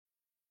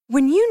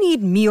When you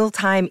need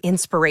mealtime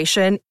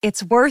inspiration,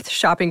 it's worth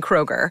shopping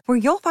Kroger, where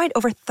you'll find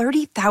over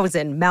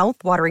 30,000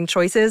 mouth-watering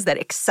choices that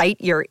excite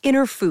your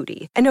inner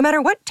foodie. And no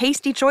matter what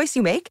tasty choice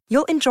you make,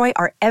 you'll enjoy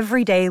our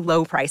everyday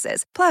low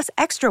prices, plus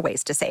extra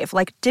ways to save,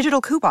 like digital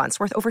coupons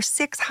worth over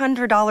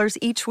 $600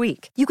 each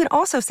week. You can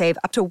also save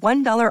up to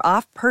 $1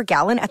 off per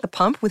gallon at the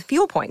pump with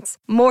fuel points.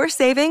 More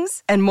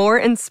savings and more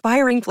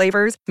inspiring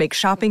flavors make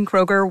shopping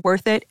Kroger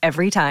worth it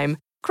every time.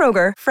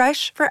 Kroger,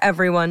 fresh for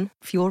everyone.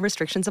 Fuel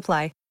restrictions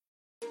apply.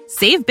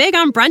 Save big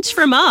on brunch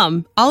for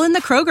mom, all in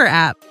the Kroger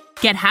app.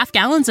 Get half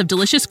gallons of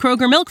delicious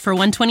Kroger milk for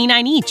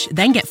 $1.29 each.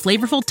 Then get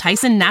flavorful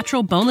Tyson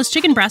natural boneless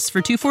chicken breasts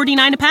for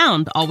 $2.49 a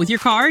pound, all with your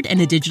card and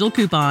a digital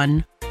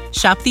coupon.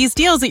 Shop these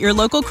deals at your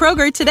local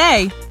Kroger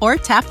today, or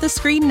tap the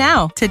screen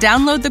now to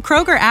download the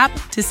Kroger app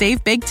to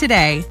save big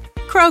today.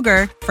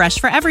 Kroger, fresh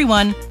for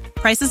everyone.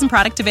 Prices and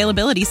product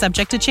availability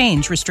subject to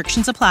change.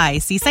 Restrictions apply.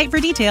 See site for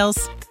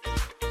details.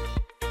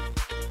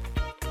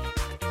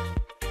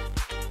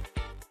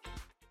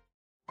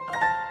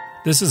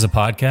 This is a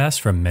podcast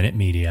from Minute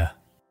Media.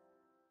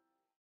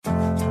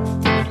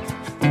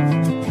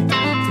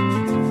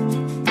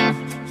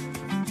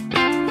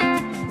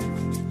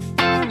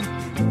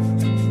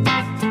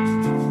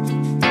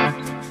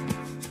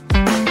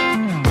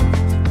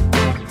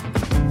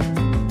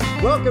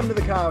 Welcome to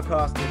the Kyle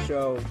Costa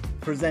Show,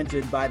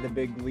 presented by The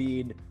Big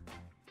Lead.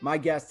 My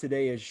guest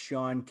today is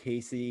Sean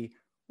Casey,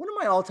 one of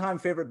my all-time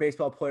favorite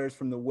baseball players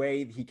from the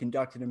way he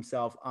conducted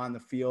himself on the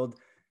field.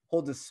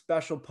 Holds a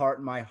special part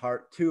in my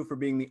heart, too, for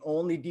being the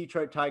only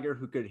Detroit Tiger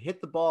who could hit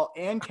the ball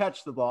and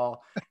catch the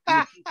ball in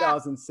the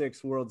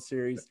 2006 World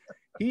Series.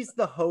 He's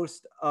the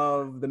host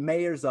of The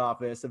Mayor's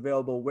Office,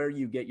 available where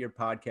you get your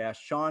podcast.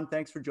 Sean,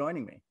 thanks for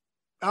joining me.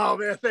 Oh,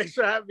 man, thanks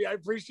for having me. I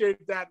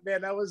appreciate that,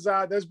 man. That was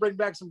those bring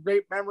back some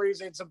great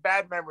memories and some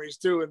bad memories,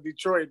 too, in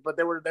Detroit, but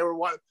they were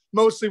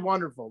mostly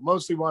wonderful,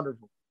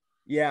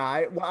 Yeah,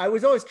 I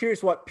was always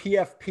curious what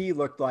PFP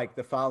looked like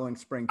the following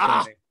spring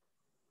training.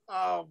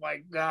 Oh my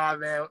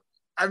God, man.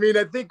 I mean,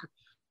 I think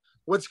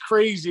what's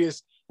crazy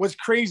is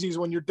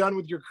when you're done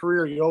with your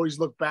career, you always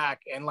look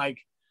back and like,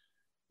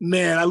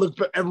 man,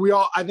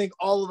 I think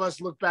all of us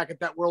look back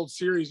at that World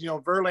Series,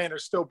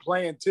 Verlander's still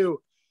playing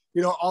too.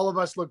 All of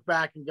us look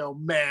back and go,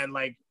 man,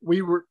 like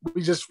we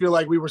just feel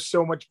like we were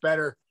so much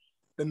better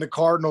than the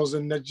Cardinals.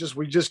 And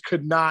we just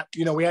could not,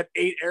 we had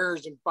 8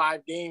 errors in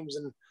 5 games.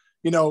 And,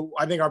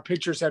 I think our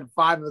pitchers had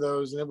 5 of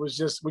those, and it was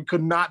just, we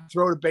could not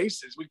throw the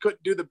bases. We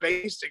couldn't do the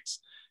basics.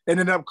 It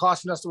ended up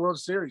costing us the World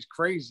Series.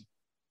 Crazy.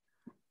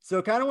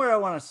 So kind of where I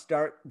want to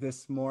start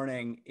this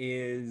morning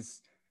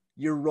is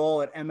your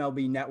role at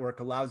MLB Network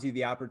allows you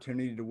the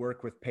opportunity to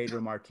work with Pedro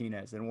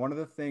Martinez. And one of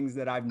the things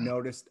that I've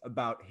noticed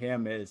about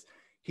him is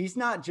he's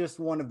not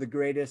just one of the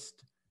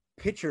greatest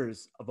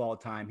pitchers of all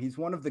time. He's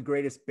one of the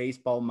greatest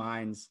baseball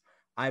minds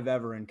I've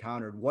ever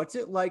encountered. What's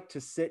it like to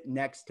sit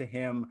next to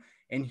him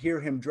and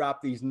hear him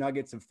drop these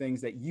nuggets of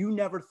things that you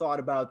never thought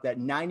about, that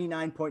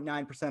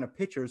 99.9% of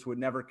pitchers would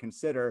never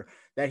consider,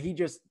 that he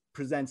just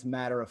presents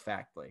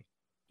matter-of-factly?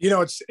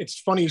 It's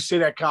funny you say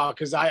that, Kyle,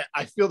 because I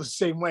feel the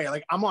same way.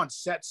 Like, I'm on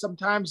set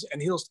sometimes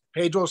and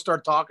Pedro will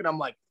start talking. I'm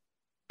like,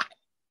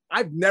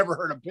 I've never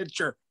heard a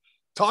pitcher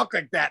talk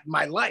like that in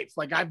my life.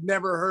 Like, I've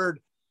never heard,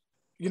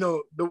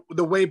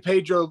 the way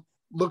Pedro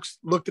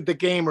looked at the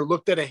game or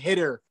looked at a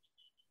hitter.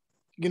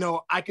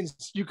 You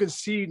can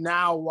see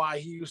now why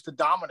he used to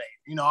dominate.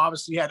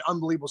 Obviously he had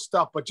unbelievable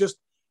stuff, but just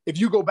if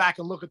you go back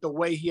and look at the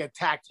way he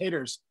attacked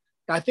hitters,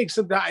 I think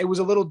it was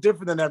a little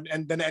different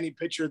than any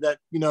pitcher that,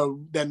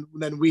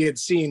 than we had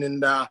seen.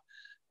 And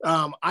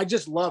I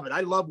just love it.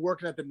 I love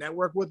working at the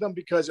network with them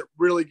because it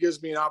really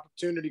gives me an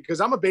opportunity,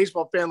 because I'm a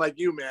baseball fan like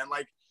you, man.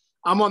 Like,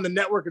 I'm on the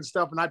network and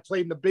stuff, and I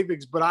played in the big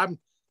leagues, but I've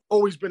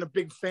always been a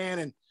big fan.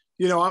 And,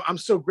 I'm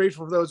so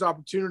grateful for those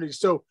opportunities.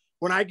 So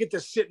when I get to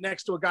sit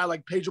next to a guy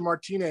like Pedro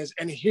Martinez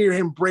and hear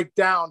him break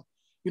down,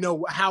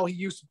 how he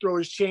used to throw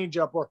his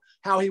changeup or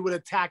how he would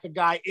attack a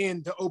guy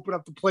in to open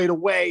up the plate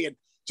away, and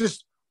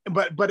just,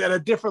 but at a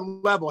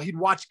different level, he'd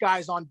watch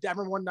guys on deck. I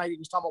remember one night he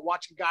was talking about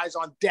watching guys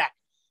on deck.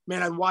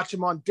 Man, I'd watch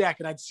him on deck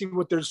and I'd see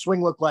what their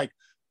swing looked like.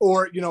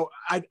 Or,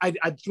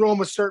 I'd throw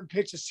him a certain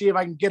pitch to see if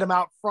I can get him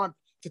out front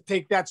to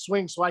take that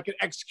swing so I could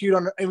execute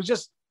on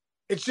it.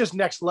 It's just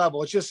next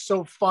level. It's just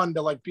so fun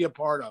to be a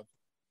part of.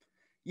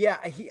 Yeah,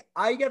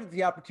 I got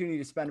the opportunity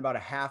to spend about a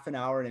half an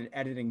hour in an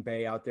editing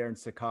bay out there in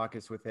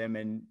Secaucus with him,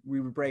 and we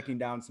were breaking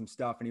down some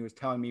stuff, and he was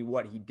telling me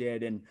what he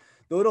did and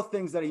the little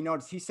things that he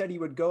noticed. He said he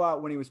would go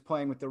out when he was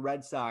playing with the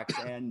Red Sox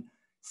and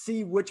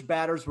see which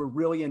batters were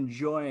really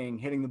enjoying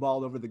hitting the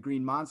ball over the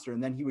green monster,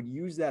 and then he would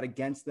use that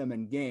against them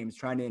in games,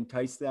 trying to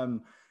entice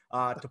them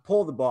to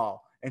pull the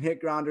ball and hit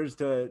grounders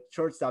to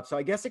shortstop. So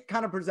I guess it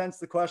kind of presents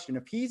the question,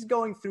 if he's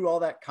going through all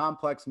that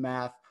complex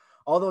math,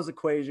 all those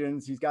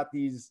equations, he's got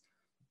these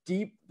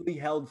deeply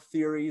held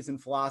theories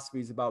and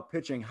philosophies about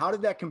pitching. How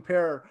did that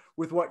compare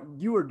with what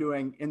you were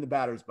doing in the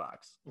batter's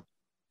box?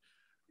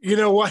 You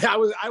know what? I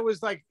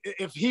was like,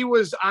 if he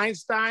was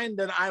Einstein,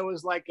 then I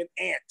was like an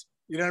ant.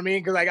 You know what I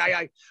mean? Because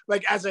I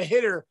as a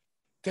hitter,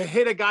 to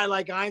hit a guy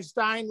like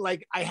Einstein,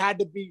 like I had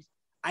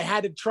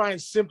to try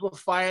and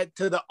simplify it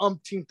to the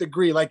umpteenth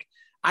degree. Like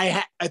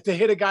to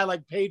hit a guy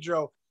like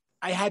Pedro,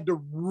 I had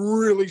to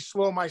really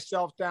slow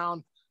myself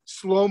down,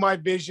 slow my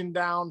vision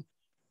down,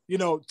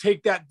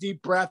 take that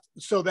deep breath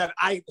so that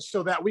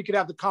we could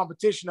have the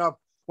competition of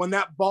when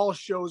that ball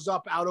shows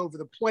up out over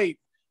the plate,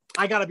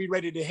 I got to be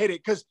ready to hit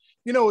it. Cause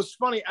it's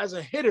funny as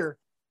a hitter.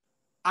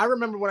 I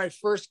remember when I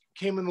first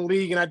came in the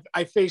league and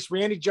I faced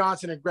Randy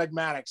Johnson and Greg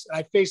Maddux, and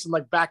I faced them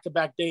like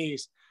back-to-back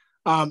days.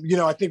 I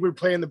think we were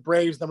playing the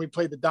Braves, then we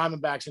played the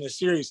Diamondbacks in a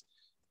series.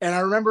 And I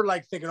remember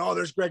like thinking, oh,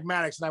 there's Greg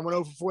Maddux. And I went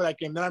 0 for 4 that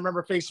game. Then I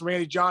remember facing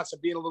Randy Johnson,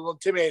 being a little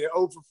intimidated,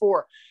 0 for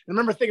 4. And I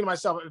remember thinking to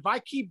myself, if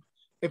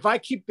I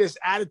keep this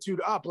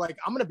attitude up, like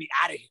I'm going to be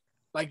out of here.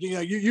 Like,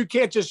 you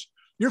can't just,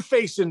 you're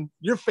facing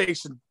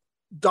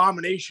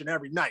domination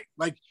every night.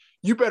 Like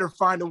you better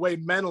find a way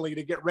mentally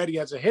to get ready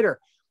as a hitter.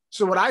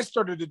 So what I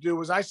started to do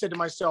was I said to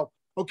myself,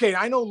 okay,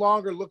 I no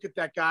longer look at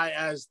that guy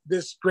as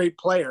this great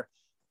player.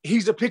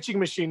 He's a pitching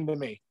machine to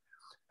me.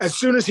 As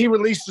soon as he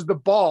releases the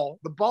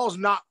ball's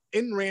not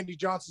in Randy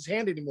Johnson's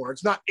hand anymore.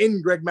 It's not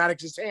in Greg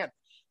Maddux's hand.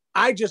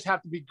 I just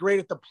have to be great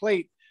at the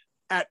plate,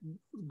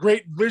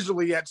 great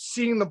visually at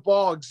seeing the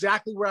ball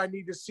exactly where I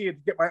need to see it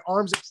to get my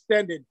arms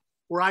extended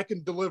where I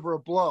can deliver a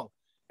blow.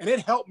 And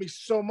it helped me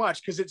so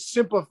much because it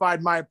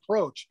simplified my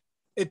approach.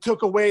 It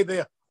took away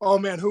oh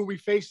man, who are we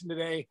facing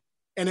today?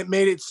 And it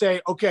made it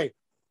say, okay,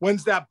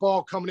 when's that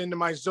ball coming into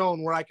my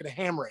zone where I can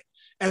hammer it?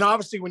 And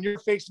obviously when you're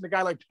facing a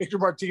guy like Pedro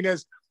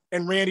Martinez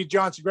and Randy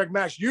Johnson, Greg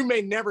Maddux, you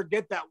may never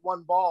get that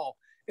one ball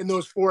in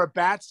those 4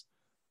 at-bats,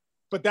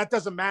 but that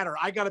doesn't matter.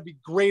 I got to be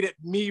great at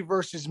me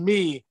versus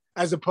me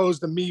as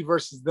opposed to me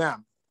versus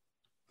them.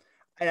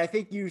 And I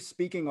think you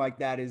speaking like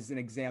that is an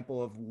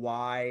example of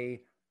why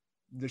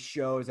the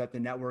shows at the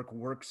network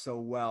work so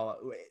well.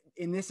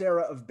 In this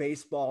era of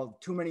baseball,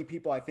 too many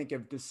people, I think,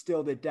 have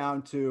distilled it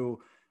down to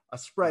a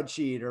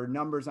spreadsheet or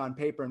numbers on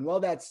paper. And while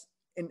that's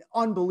an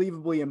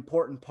unbelievably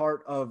important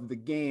part of the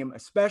game,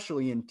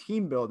 especially in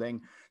team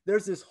building,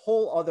 there's this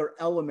whole other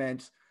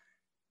element.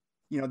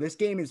 This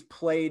game is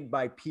played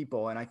by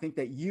people. And I think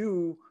that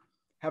you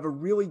have a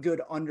really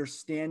good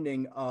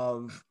understanding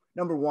of,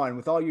 number one,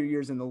 with all your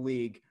years in the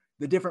league,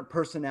 the different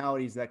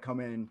personalities that come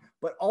in,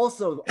 but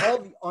also all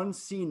the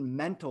unseen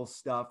mental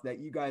stuff that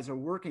you guys are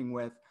working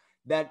with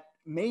that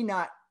may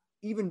not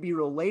even be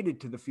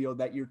related to the field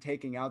that you're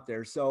taking out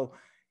there. So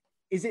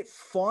is it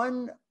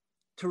fun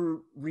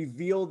to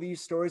reveal these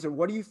stories, or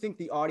what do you think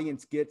the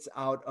audience gets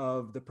out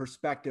of the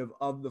perspective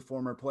of the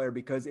former player?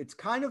 Because it's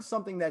kind of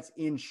something that's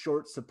in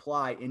short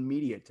supply in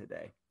media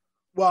today.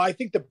 Well, I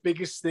think the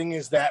biggest thing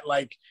is that,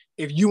 like,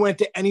 if you went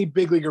to any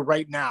big leaguer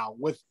right now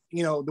with,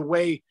 the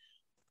way,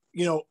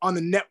 on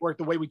the network,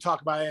 the way we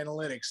talk about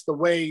analytics, the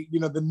way,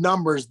 the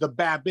numbers, the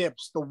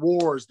BABIPs, the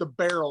WARs, the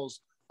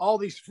barrels, all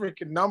these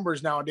freaking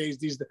numbers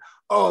nowadays,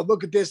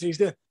 look at this.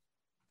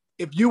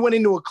 If you went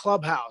into a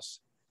clubhouse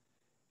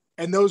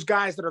and those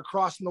guys that are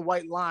crossing the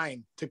white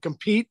line to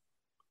compete,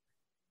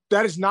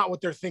 that is not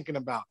what they're thinking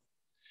about.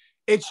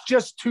 It's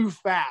just too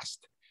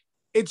fast.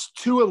 It's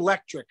too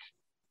electric.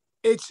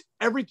 It's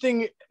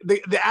everything.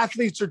 The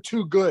athletes are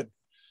too good.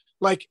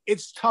 Like,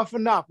 it's tough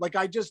enough. Like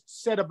I just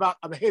said about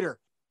a hitter,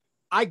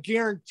 I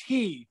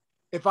guarantee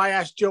if I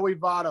asked Joey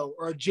Votto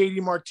or a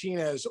JD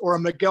Martinez or a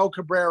Miguel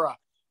Cabrera,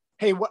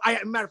 hey,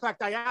 matter of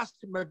fact, I asked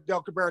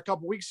Miguel Cabrera a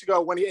couple of weeks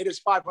ago when he hit his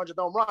 500th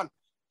home run.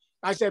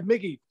 I said,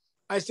 Miggy,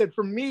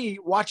 for me,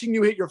 watching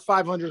you hit your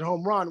 500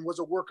 home run was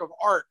a work of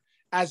art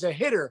as a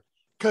hitter,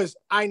 because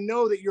I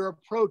know that your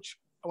approach,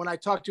 when I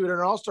talked to you at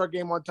an All-Star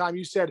game one time,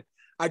 you said,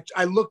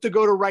 I look to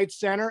go to right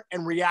center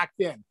and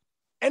react in.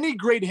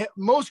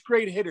 Most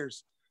great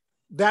hitters,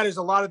 that is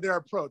a lot of their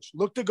approach.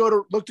 Look to go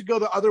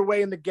the other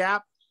way in the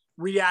gap,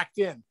 react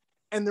in.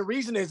 And the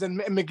reason is, and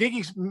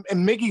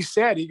Miggy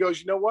said, he goes,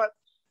 you know what,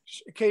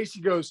 Case,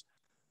 he goes,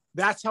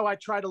 that's how I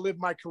try to live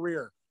my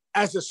career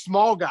as a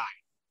small guy.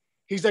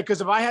 He's like,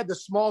 because if I had the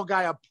small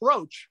guy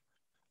approach,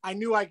 I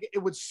knew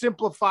it would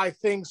simplify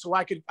things so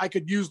I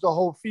could use the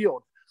whole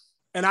field.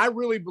 And I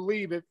really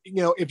believe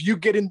if you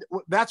get in,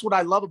 that's what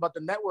I love about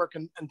the network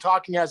and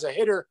talking as a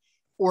hitter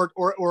or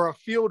a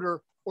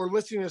fielder or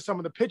listening to some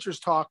of the pitchers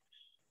talk,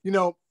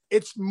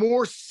 it's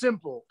more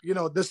simple,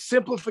 the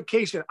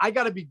simplification. I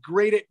got to be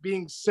great at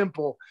being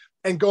simple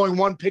and going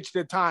one pitch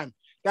at a time.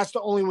 That's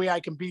the only way I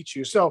can beat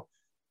you. So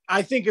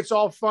I think it's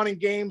all fun and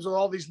games with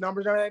all these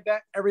numbers and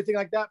everything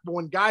like that. But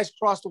when guys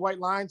cross the white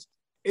lines,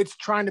 it's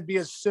trying to be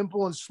as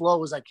simple and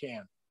slow as I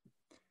can.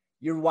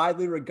 You're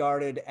widely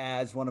regarded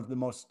as one of the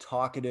most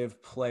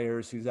talkative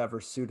players who's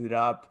ever suited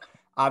up.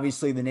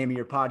 Obviously, the name of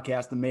your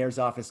podcast, The Mayor's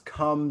Office,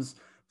 comes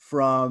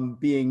from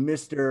being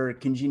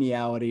Mr.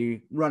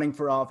 Congeniality, running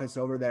for office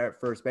over there at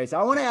first base.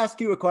 I want to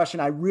ask you a question.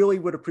 I really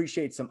would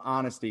appreciate some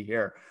honesty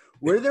here.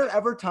 Were there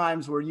ever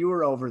times where you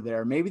were over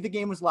there, maybe the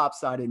game was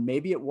lopsided,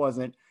 maybe it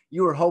wasn't,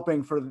 you were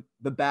hoping for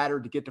the batter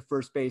to get to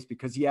first base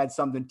because he had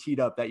something teed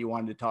up that you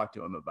wanted to talk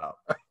to him about?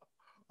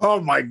 Oh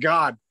my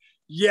God.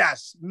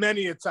 Yes,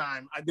 many a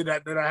time I did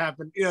that. That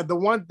happened. You know, the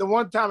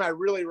one time I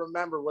really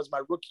remember was my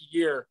rookie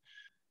year.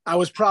 I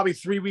was probably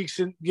 3 weeks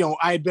in. You know,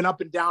 I had been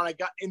up and down. I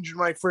got injured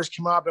when I first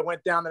came up. I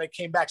went down, then I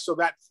came back. So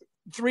that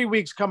 3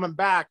 weeks coming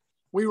back,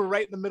 we were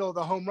right in the middle of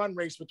the home run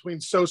race between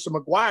Sosa and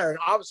McGwire. And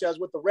obviously, I was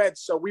with the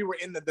Reds, so we were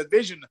in the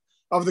division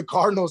of the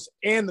Cardinals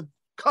and the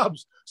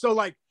Cubs. So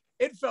like,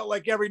 it felt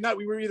like every night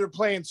we were either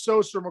playing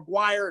Sosa or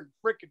McGwire and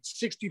freaking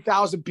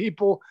 60,000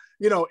 people.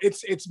 You know,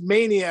 it's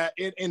mania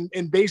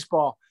in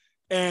baseball.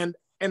 And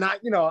I,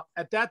 you know,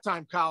 at that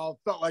time, Kyle,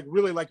 felt like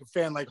really like a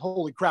fan, like,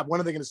 holy crap, when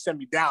are they going to send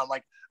me down?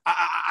 Like,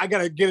 I got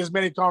to get as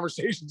many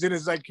conversations in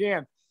as I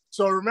can.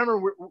 So I remember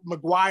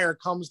McGwire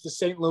comes to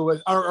St. Louis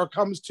or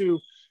comes to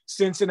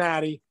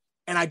Cincinnati.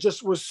 And I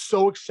just was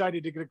so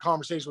excited to get a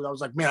conversation with him. I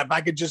was like, man, if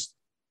I could just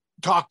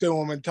talk to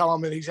him and tell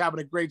him that he's having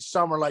a great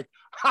summer. Like,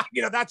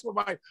 you know, that's what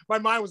my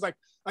mind was like.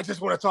 I just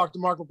want to talk to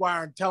Mark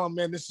McGwire and tell him,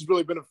 man, this has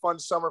really been a fun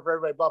summer for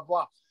everybody, blah,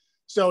 blah.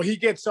 So he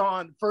gets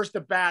on first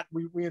at bat.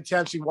 We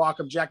intentionally walk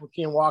him. Jack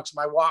McKeon walks him.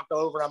 I walk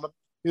over. I'm,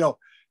 you know,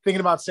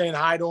 thinking about saying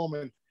hi to him.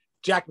 And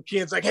Jack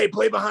McKeon's like, hey,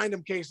 play behind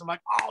him, Case. I'm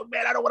like, oh,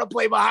 man, I don't want to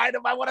play behind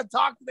him. I want to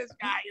talk to this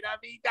guy. You know what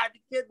I mean? You got to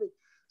be kidding me.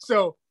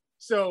 So,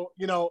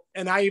 you know,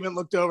 and I even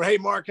looked over, hey,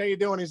 Mark, how you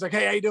doing? He's like,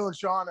 hey, how you doing,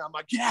 Sean? And I'm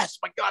like, yes,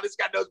 my God, this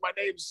guy knows my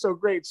name. It's so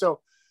great. So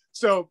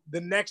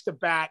the next at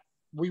bat,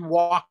 we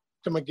walked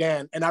him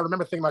again. And I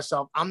remember thinking to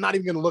myself, I'm not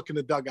even going to look in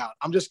the dugout.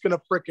 I'm just going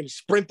to freaking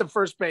sprint to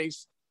first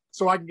base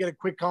so I can get a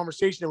quick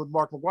conversation with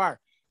Mark McGwire.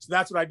 So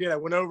that's what I did. I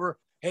went over,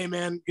 hey,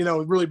 man, you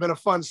know, it's really been a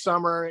fun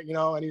summer, you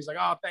know, and he's like,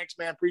 oh, thanks,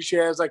 man. Appreciate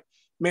it. I was like,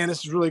 man,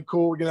 this is really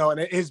cool, you know, and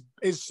his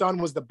son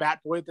was the bat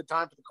boy at the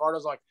time for the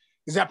Cardinals. Like,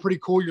 is that pretty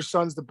cool? Your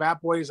son's the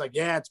bat boy. He's like,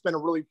 yeah, it's been a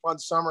really fun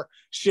summer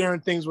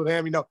sharing things with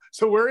him, you know?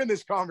 So we're in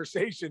this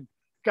conversation,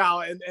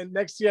 Kyle, and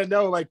next thing I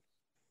know, like,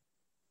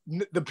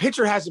 the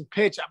pitcher hasn't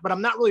pitched, but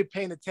I'm not really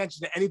paying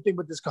attention to anything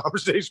but this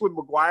conversation with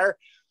McGwire.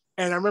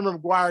 And I remember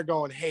McGwire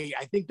going, hey,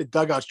 I think the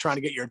dugout's trying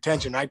to get your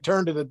attention. I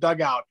turned to the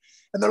dugout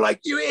and they're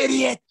like, you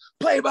idiot,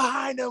 play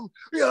behind them.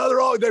 You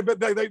know, they've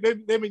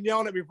been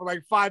yelling at me for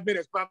like 5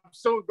 minutes, but I'm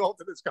so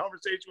involved in this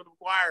conversation with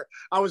McGwire.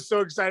 I was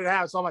so excited to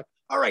have it. So I'm like,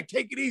 all right,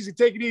 take it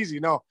easy.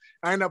 No,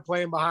 I end up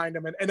playing behind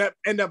him and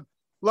end up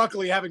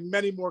luckily having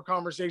many more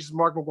conversations with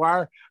Mark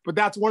McGwire. But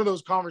that's one of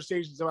those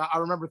conversations that I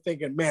remember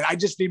thinking, man, I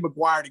just need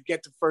McGwire to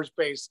get to first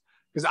base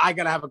because I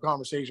got to have a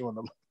conversation with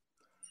him.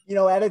 You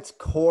know, at its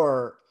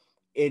core,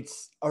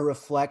 it's a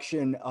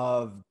reflection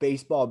of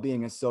baseball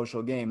being a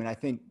social game. And I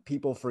think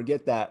people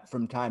forget that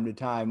from time to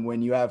time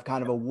when you have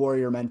kind of a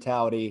warrior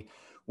mentality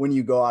when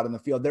you go out on the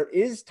field. There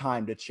is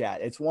time to chat.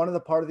 It's one of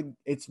the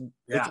it's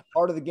a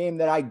part of the game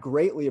that I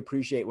greatly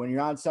appreciate when you're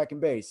on second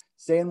base,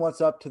 saying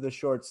what's up to the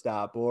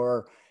shortstop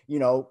or, you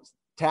know,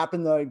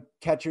 tapping the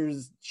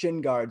catcher's shin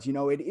guards. You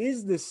know, it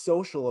is this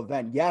social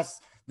event. Yes,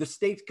 the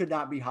stakes could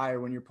not be higher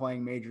when you're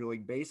playing Major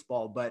League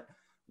Baseball, but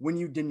when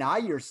you deny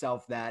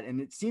yourself that, and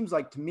it seems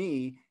like to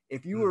me,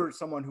 if you were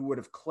someone who would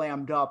have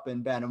clammed up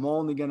and been, I'm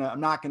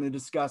not going to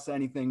discuss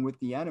anything with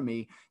the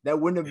enemy, that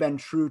wouldn't have been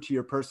true to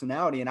your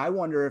personality. And I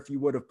wonder if you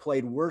would have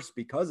played worse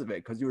because of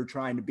it, because you were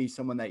trying to be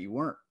someone that you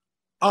weren't.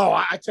 Oh,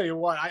 I tell you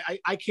what,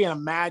 I can't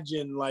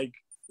imagine like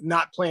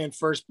not playing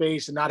first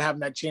base and not having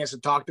that chance to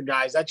talk to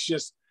guys. That's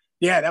just,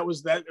 it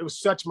was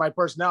such my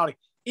personality.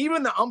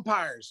 Even the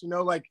umpires, you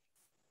know, like,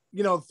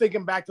 you know,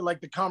 thinking back to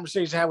like the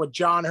conversation I had with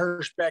John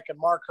Hirschbeck and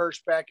Mark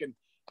Hirschbeck and,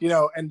 you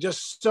know, and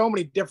just so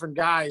many different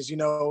guys, you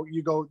know,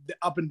 you go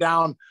up and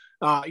down,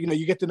 you know,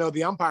 you get to know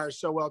the umpires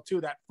so well too,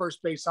 that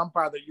first base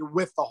umpire that you're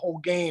with the whole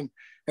game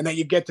and that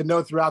you get to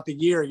know throughout the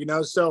year, you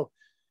know? So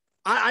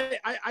I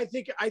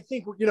think,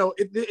 you know,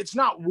 it's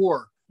not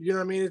war, you know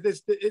what I mean?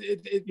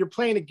 You're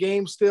playing a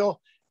game still.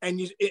 And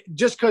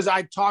just cause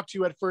I talk to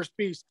you at first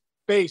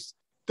base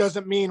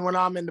doesn't mean when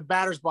I'm in the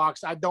batter's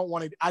box, I don't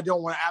want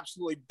to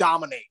absolutely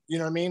dominate. You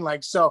know what I mean?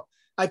 Like, so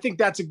I think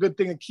that's a good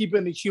thing to keep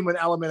in the human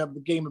element of the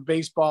game of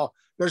baseball.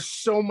 There's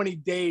so many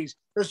days,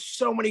 there's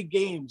so many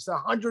games,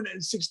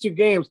 162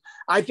 games.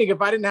 I think if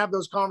I didn't have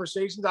those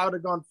conversations, I would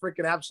have gone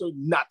freaking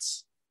absolutely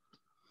nuts.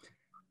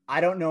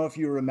 I don't know if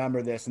you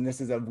remember this, and this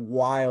is a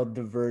wild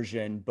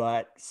diversion,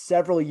 but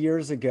several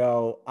years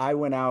ago, I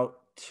went out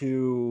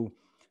to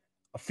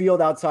a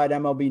field outside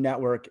MLB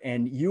Network,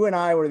 and you and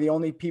I were the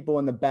only people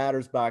in the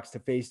batter's box to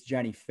face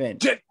Jenny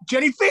Finch.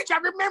 Jenny Finch, I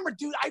remember,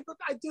 dude.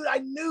 I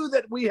knew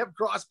that we have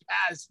crossed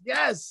paths.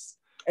 Yes.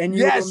 And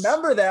you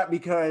remember that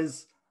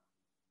because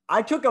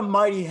I took a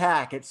mighty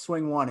hack at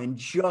swing one and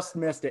just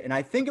missed it. And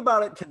I think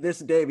about it to this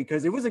day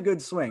because it was a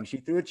good swing. She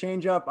threw a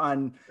changeup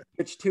on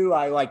pitch 2.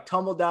 I like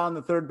tumbled down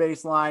the third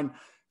base line.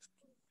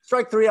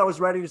 Strike 3, I was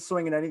ready to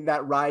swing, and I think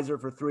that riser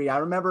for 3. I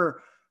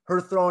remember her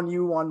throwing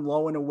you one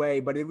low and away,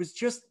 but it was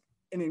just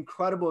an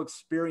incredible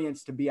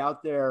experience to be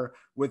out there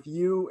with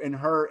you and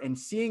her and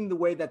seeing the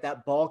way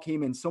that ball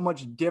came in so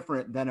much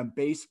different than a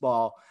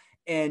baseball.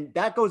 And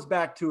that goes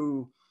back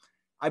to,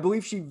 I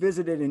believe she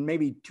visited in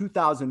maybe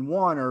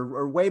 2001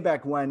 or way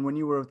back when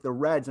you were with the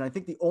Reds. And I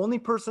think the only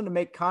person to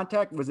make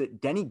contact, was it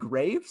Denny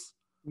Graves?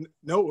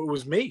 No, it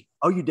was me.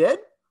 Oh, you did?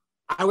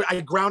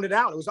 I grounded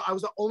out. I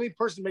was the only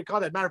person to make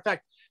contact. Matter of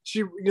fact,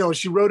 she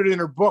wrote it in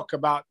her book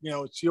about,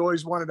 she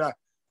always wanted to,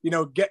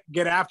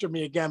 get after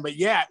me again. But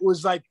yeah, it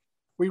was like,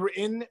 we were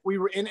in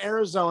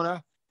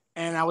Arizona,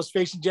 and I was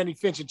facing Jenny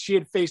Finch, and she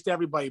had faced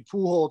everybody,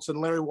 Pujols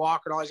and Larry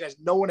Walker and all these guys.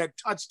 No one had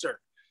touched her.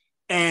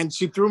 And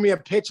she threw me a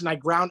pitch, and I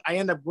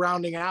ended up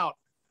grounding out.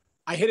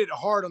 I hit it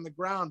hard on the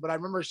ground, but I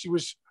remember she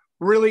was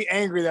really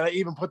angry that I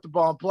even put the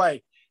ball in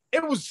play.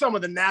 It was some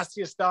of the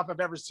nastiest stuff I've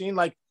ever seen.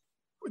 Like,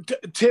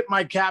 tip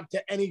my cap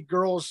to any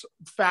girls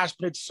fast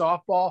pitch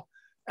softball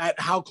at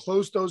how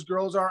close those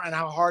girls are and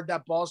how hard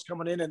that ball's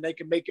coming in, and they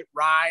can make it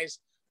rise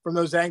from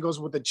those angles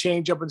with the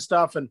changeup and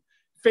stuff. And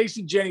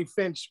facing Jenny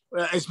Finch,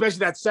 especially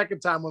that second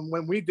time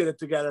when we did it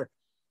together,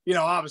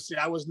 obviously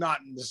I was not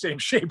in the same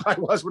shape I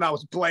was when I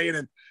was playing,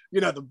 and,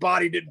 the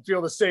body didn't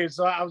feel the same.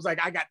 So I was like,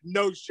 I got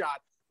no shot.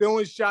 The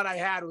only shot I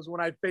had was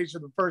when I faced her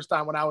the first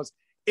time, when I was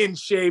in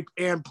shape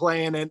and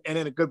playing and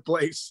in a good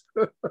place.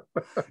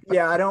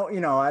 Yeah. I don't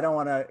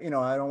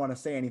want to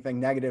say anything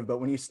negative, but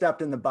when you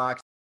stepped in the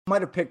box, I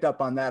might have picked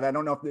up on that. I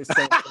don't know if this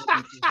thing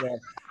there.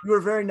 You were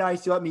very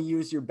nice. You let me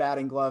use your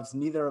batting gloves.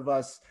 Neither of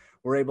us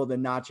were able to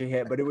notch a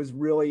hit, but it was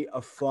really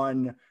a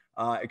fun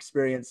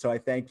experience. So I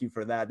thank you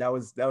for that. That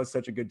was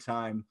such a good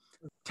time.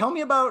 Tell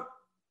me about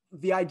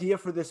the idea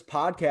for this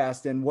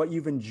podcast and what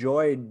you've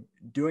enjoyed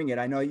doing it.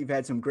 I know you've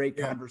had some great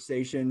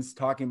conversations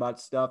talking about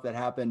stuff that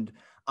happened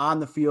on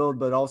the field,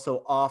 but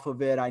also off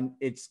of it.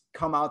 It's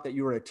come out that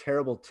you were a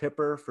terrible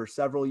tipper for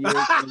several years.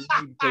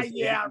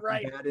 Yeah,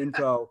 right. Bad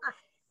info.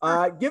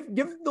 Give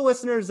the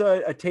listeners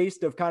a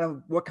taste of kind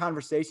of what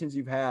conversations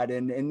you've had,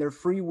 and they're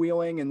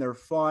freewheeling and they're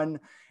fun.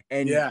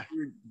 And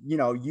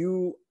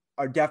you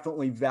are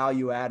definitely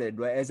value added.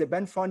 Has it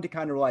been fun to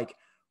kind of like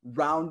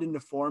round into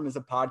form as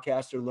a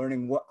podcaster,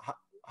 learning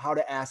how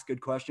to ask good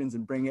questions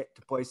and bring it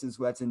to places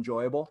that's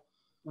enjoyable?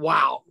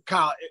 Wow,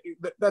 Kyle,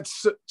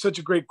 that's such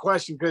a great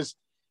question, because,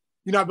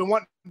 I've been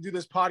wanting to do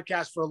this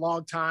podcast for a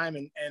long time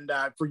and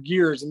for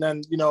years. And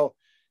then,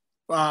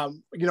 I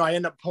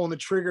end up pulling the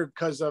trigger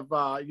because of,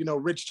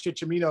 Rich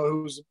Chichimino,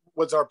 who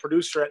was our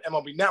producer at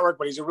MLB Network,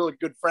 but he's a really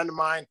good friend of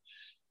mine.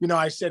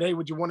 I said, hey,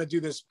 would you want to do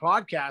this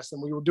podcast?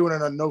 And we were doing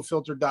it on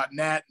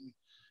nofilter.net,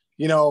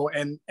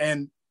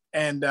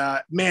 and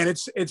man,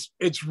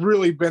 it's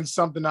really been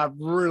something I've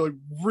really,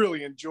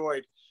 really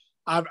enjoyed.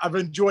 I've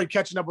enjoyed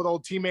catching up with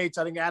old teammates.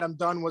 I think Adam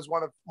Dunn was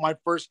one of my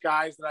first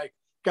guys that I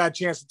got a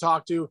chance to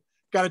talk to.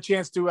 Got a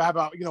chance to have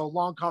a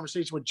long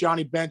conversation with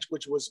Johnny Bench,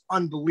 which was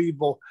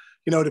unbelievable.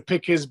 To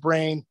pick his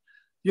brain.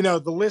 The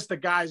list of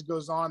guys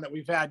goes on that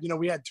we've had.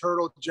 We had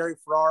Turtle Jerry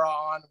Ferrara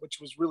on, which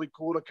was really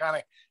cool to kind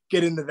of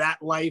get into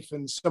that life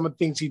and some of the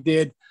things he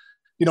did.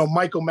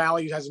 Mike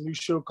O'Malley has a new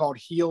show called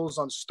Heels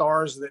on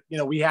Stars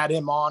that, we had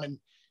him on, and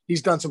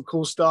he's done some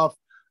cool stuff.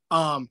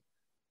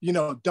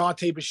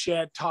 Dante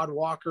Bichette, Todd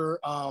Walker.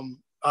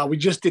 We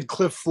just did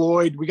Cliff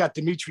Floyd. We got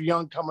Dimitri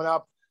Young coming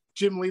up.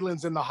 Jim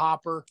Leland's in the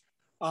hopper.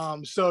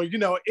 So,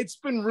 it's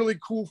been really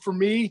cool for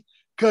me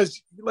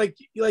because like,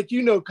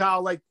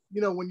 Kyle,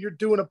 when you're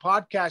doing a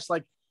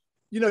podcast,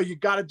 you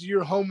got to do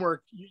your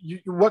homework.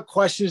 What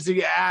questions do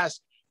you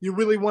ask? You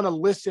really want to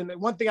listen.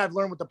 And one thing I've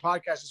learned with the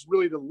podcast is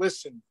really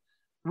listen,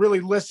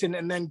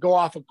 and then go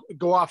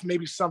off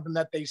maybe something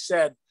that they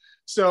said.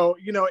 So,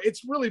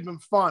 it's really been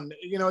fun.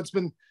 It's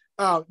been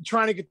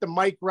trying to get the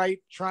mic right,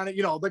 trying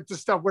to, like the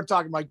stuff we're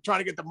talking about, trying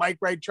to get the mic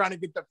right, trying to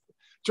get the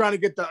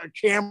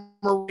camera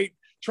right,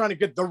 trying to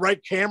get the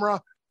right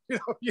camera,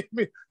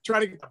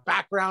 trying to get the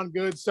background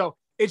good. So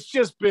it's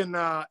just been,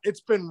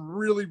 it's been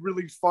really,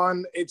 really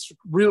fun. It's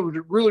really,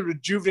 really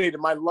rejuvenated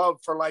my love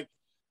for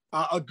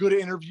a good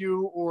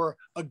interview or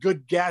a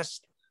good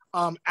guest,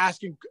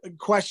 asking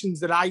questions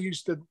that I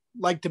used to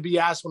like to be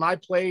asked when I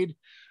played.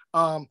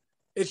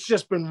 It's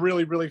just been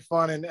really, really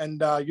fun.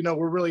 And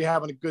we're really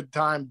having a good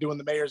time doing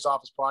the Mayor's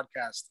Office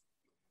podcast.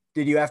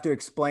 Did you have to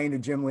explain to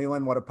Jim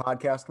Leland what a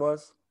podcast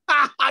was?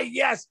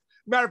 Yes.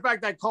 Matter of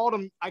fact, I called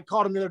him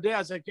the other day. I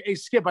was like, hey,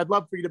 Skip, I'd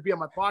love for you to be on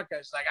my podcast.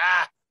 He's like,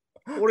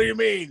 what do you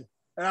mean?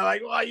 And I'm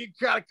like, well, you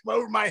gotta come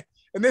over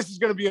and this is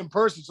going to be in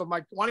person. So I'm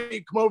like, why don't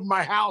you come over to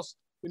my house?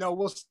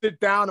 We'll sit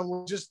down and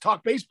we'll just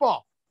talk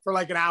baseball for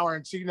an hour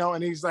and see,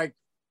 and he's like,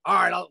 all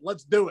right,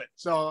 let's do it.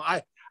 So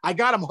I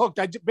got him hooked.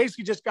 I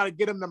basically just got to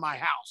get him to my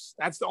house.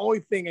 That's the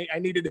only thing I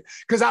needed.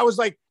 Because I was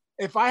like,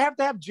 if I have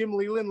to have Jim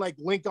Leland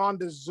link on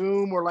to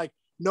Zoom or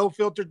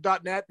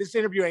nofilter.net, this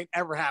interview ain't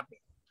ever happening.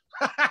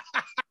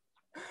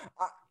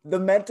 The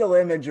mental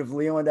image of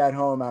Leland at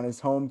home on his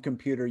home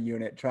computer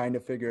unit trying to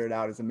figure it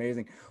out is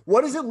amazing.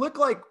 What does it look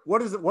like?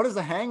 What does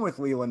a hang with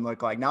Leland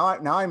look like? Now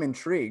I'm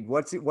intrigued.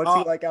 What's he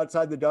like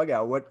outside the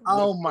dugout?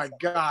 Oh my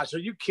gosh, are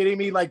you kidding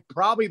me?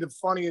 Probably the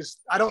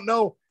funniest. I don't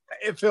know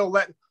if he'll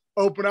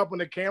open up when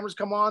the cameras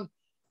come on,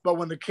 but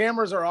when the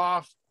cameras are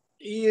off,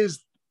 he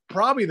is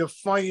probably the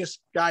funniest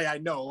guy I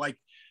know.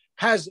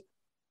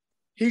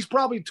 He's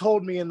probably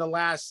told me in the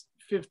last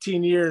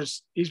 15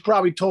 years, he's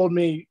probably told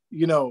me,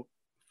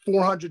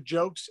 400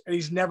 jokes, and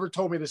he's never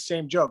told me the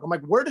same joke. I'm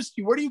like, where do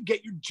you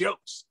get your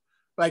jokes?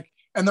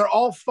 And they're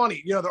all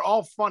funny, they're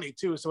all funny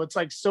too. So it's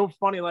so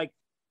funny.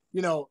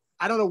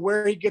 I don't know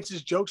where he gets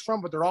his jokes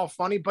from, but they're all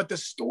funny. But the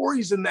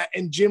stories in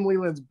Jim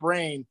Leyland's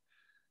brain,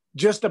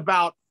 just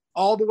about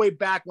all the way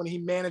back when he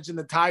managed in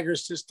the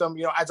Tigers system,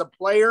 as a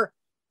player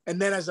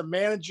and then as a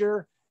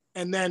manager,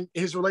 and then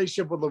his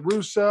relationship with La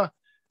Russa,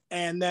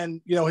 and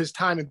then, his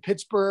time in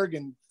Pittsburgh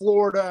and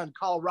Florida and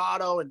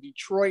Colorado and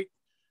Detroit.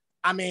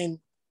 I mean,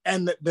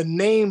 and the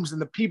names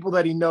and the people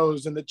that he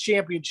knows and the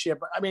championship.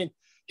 I mean,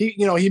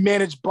 he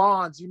managed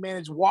Bonds, he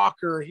managed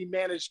Walker, he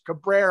managed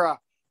Cabrera.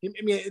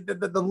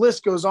 The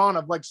list goes on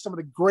of like some of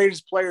the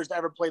greatest players to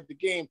ever play the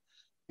game.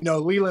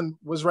 Leyland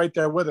was right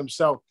there with him.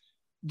 So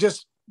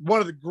just one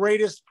of the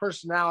greatest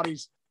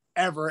personalities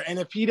ever. And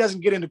if he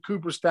doesn't get into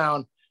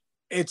Cooperstown,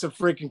 it's a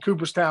freaking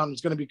Cooperstown.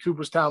 It's going to be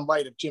Cooperstown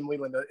light if Jim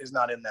Leyland is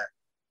not in there.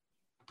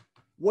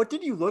 What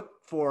did you look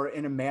for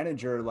in a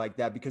manager like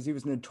that? Because he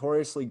was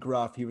notoriously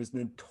gruff. He was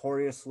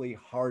notoriously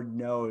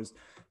hard-nosed.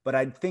 But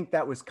I think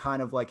that was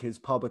kind of like his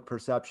public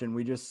perception.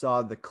 We just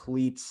saw the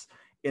cleats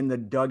in the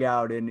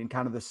dugout and in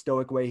kind of the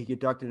stoic way he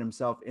conducted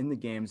himself in the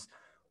games.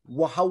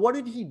 What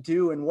did he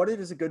do, and what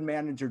does a good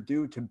manager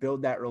do to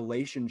build that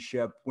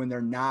relationship when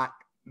they're not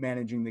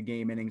managing the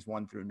game innings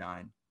 1 through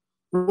 9?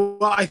 Well,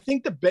 I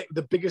think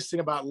the biggest thing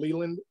about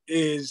Leyland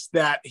is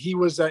that he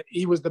was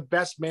the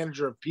best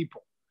manager of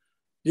people.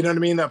 You know what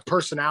I mean? The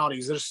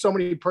personalities. There's so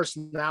many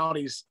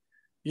personalities,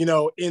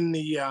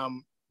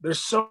 there's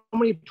so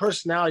many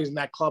personalities in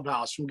that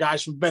clubhouse, from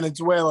guys from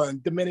Venezuela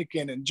and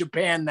Dominican and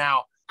Japan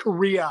now,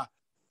 Korea,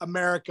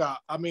 America.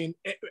 I mean,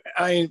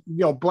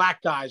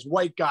 black guys,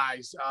 white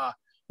guys.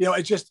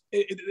 It's just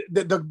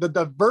the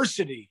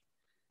diversity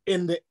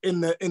in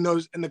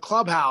the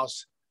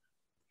clubhouse.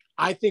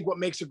 I think what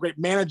makes a great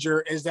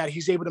manager is that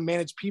he's able to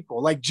manage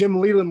people. Like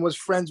Jim Leyland was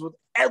friends with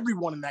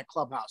everyone in that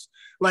clubhouse,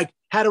 like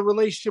had a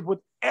relationship with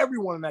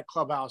everyone in that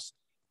clubhouse.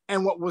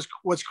 And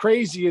what's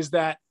crazy is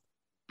that,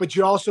 but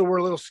you also were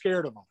a little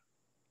scared of him.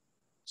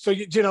 So,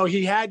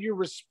 he had your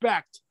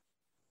respect,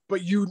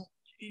 but you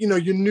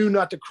knew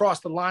not to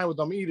cross the line with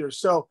them either.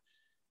 So,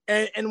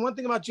 and one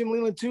thing about Jim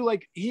Leyland too,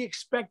 like he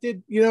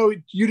expected,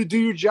 you to do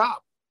your job.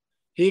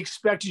 He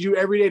expected you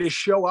every day to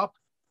show up,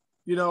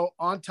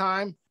 on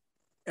time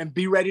and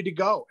be ready to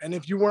go. And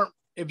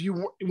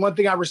one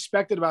thing I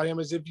respected about him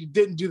is if you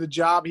didn't do the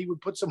job, he would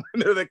put someone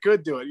in there that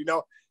could do it,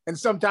 and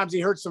sometimes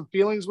he hurt some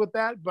feelings with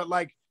that, but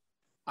like,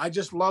 I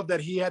just love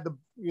that he had the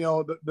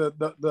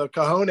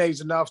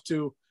cojones enough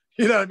to,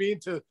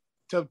 to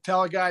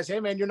tell guys,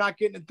 hey man, you're not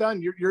getting it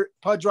done. You're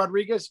Pudge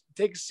Rodriguez,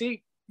 take a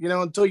seat,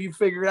 until you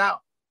figure it out.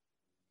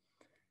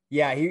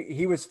 Yeah,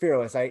 he was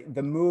fearless.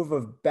 The move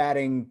of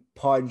batting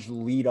Pudge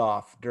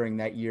leadoff during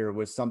that year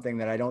was something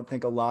that I don't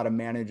think a lot of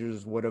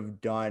managers would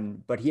have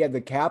done, but he had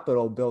the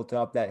capital built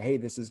up that, hey,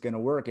 this is going to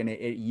work. And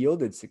it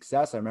yielded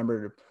success. I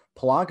remember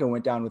Polanco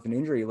went down with an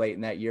injury late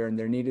in that year, and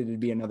there needed to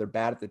be another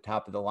bat at the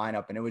top of the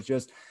lineup. And it was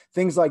just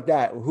things like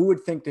that. Who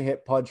would think to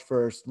hit Pudge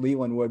first?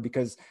 Leyland would,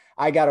 because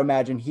I got to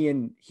imagine he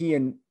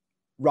and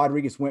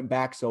Rodriguez went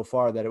back so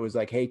far that it was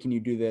like, hey, can you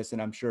do this?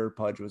 And I'm sure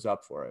Pudge was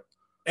up for it.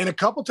 And a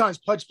couple times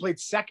Pudge played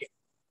second.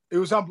 It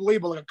was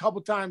unbelievable. Like a couple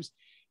times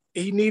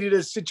he needed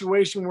a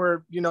situation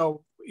where,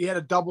 he had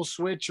a double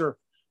switch or,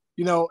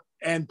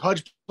 and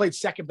Pudge played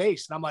second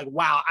base. And I'm like,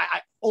 wow, I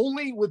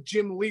only with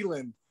Jim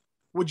Leyland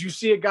would you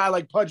see a guy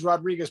like Pudge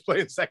Rodriguez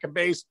playing second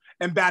base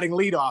and batting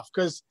leadoff,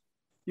 because,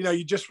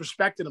 you just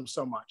respected him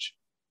so much.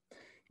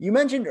 You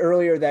mentioned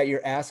earlier that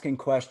you're asking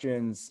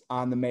questions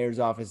on the mayor's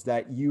office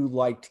that you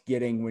liked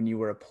getting when you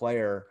were a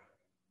player.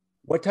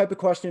 What type of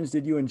questions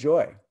did you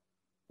enjoy?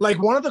 Like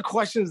one of the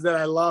questions that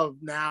I love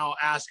now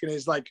asking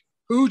is like,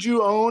 who'd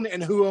you own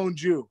and who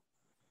owned you?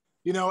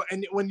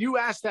 And when you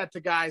ask that to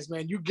guys,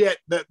 man, you get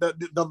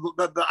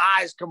the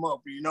eyes come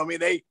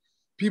open.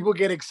 People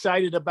get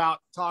excited about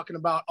talking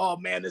about, oh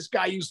man, this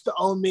guy used to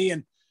own me.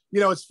 And,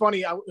 it's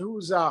funny. Who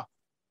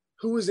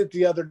was it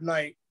the other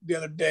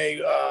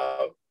day?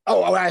 I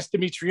asked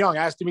Dimitri Young.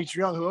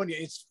 Who owned you.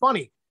 It's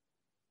funny.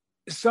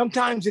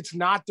 Sometimes it's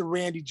not the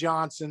Randy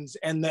Johnsons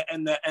and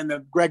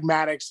the Greg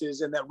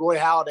Maddoxes and the Roy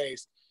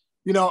Halladay's.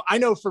 I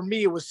know for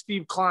me, it was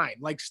Steve Klein.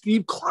 Like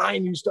Steve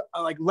Klein used to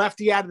like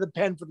lefty out of the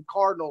pen for the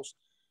Cardinals.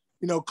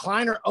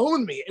 Kleiner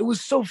owned me. It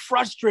was so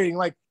frustrating.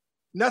 Like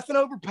nothing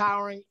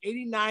overpowering,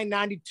 89,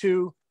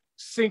 92,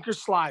 sinker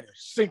slider.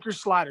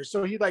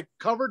 So he like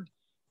covered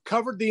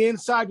the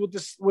inside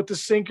with the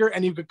sinker,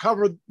 and you could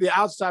cover the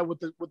outside with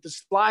the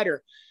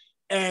slider.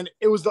 And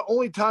it was the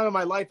only time in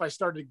my life I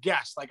started to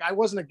guess. Like I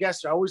wasn't a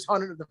guesser. I always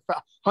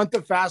hunt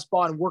the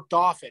fastball and worked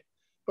off it.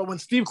 But when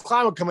Steve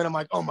Klein would come in, I'm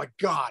like, oh my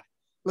God,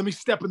 let me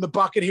step in the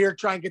bucket here,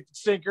 try and get the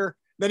sinker.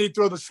 Then he'd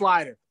throw the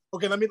slider.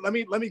 Okay, let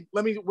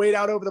me wait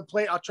out over the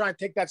plate. I'll try and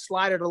take that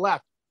slider to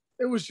left.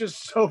 It was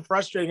just so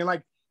frustrating. And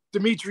like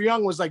Dimitri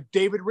Young was like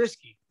David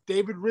Risky,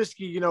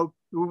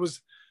 who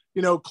was,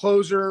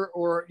 closer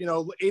or,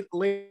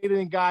 late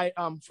inning guy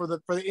for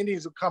the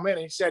Indians would come in,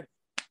 and he said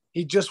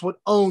he just would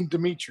own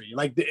Dimitri.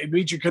 Like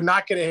Dimitri could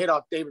not get a hit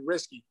off David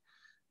Risky.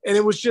 And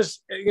it was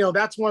just,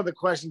 that's one of the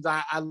questions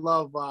I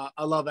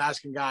love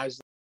asking guys.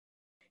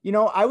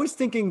 I was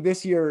thinking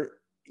this year,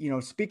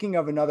 speaking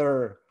of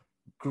another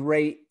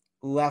great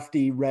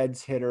lefty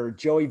Reds hitter.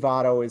 Joey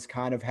Votto has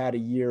kind of had a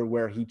year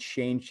where he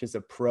changed his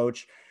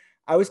approach.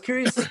 I was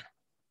curious,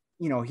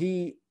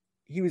 he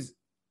was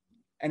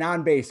an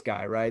on-base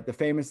guy, right? The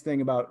famous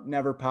thing about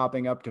never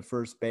popping up to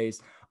first base,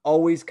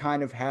 always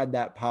kind of had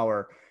that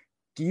power.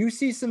 Do you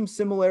see some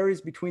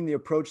similarities between the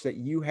approach that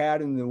you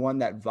had and the one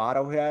that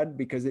Votto had?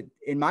 Because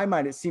in my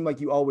mind, it seemed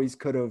like you always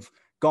could have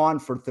gone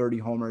for 30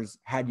 homers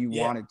had you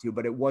wanted to,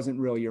 but it wasn't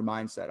really your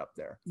mindset up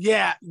there.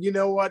 Yeah. You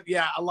know what?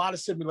 Yeah. A lot of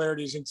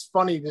similarities. It's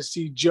funny to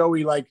see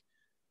Joey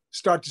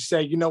start to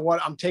say, you know what,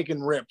 I'm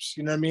taking rips.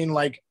 You know what I mean?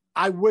 Like,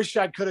 I wish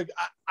I could have,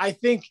 I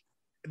think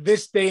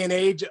this day and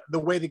age, the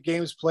way the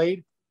game's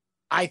played,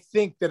 I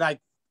think that I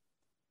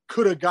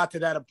could have got to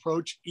that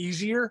approach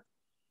easier.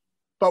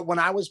 But when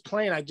I was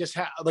playing, I just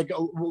had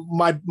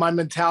my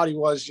mentality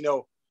was,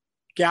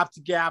 gap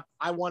to gap.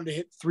 I wanted to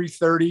hit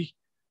 330.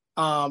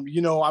 I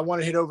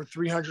want to hit over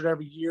 300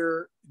 every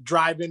year,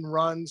 drive-in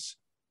runs,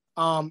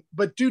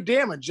 but do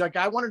damage. Like,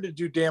 I wanted to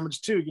do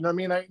damage too. You know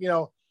what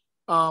I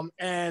mean?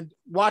 And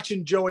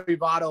watching Joey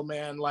Votto,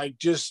 man,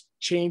 just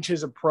change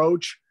his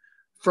approach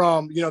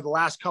from, the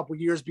last couple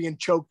of years being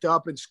choked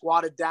up and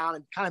squatted down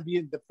and kind of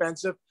being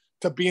defensive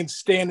to being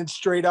standing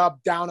straight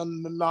up, down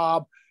on the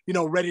knob,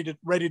 ready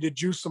to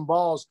juice some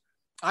balls.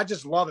 I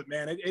just love it,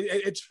 man.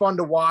 It's fun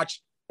to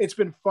watch. It's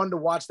been fun to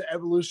watch the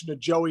evolution of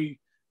Joey,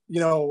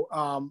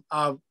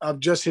 of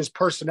just his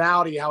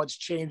personality, how it's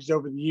changed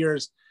over the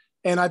years.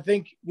 And I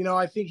think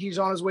he's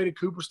on his way to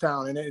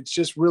Cooperstown, and it's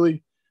just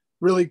really,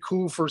 really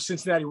cool for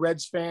Cincinnati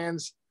Reds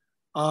fans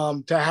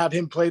to have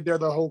him played there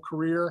the whole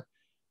career,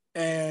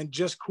 and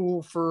just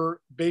cool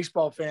for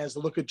baseball fans to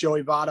look at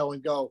Joey Votto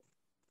and go,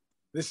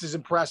 this is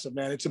impressive,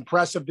 man. It's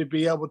impressive to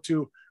be able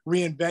to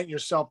reinvent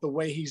yourself the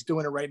way he's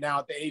doing it right now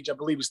at the age, I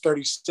believe he's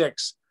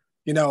 36,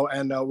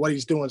 and what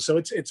he's doing. So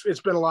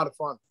it's been a lot of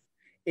fun.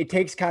 It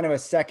takes kind of a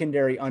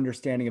secondary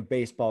understanding of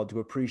baseball to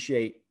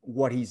appreciate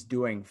what he's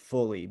doing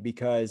fully,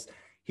 because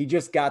he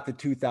just got the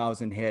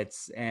 2,000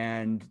 hits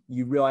and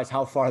you realize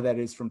how far that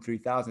is from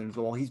 3,000.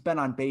 Well, he's been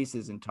on base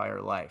his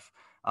entire life.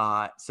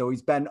 So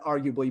he's been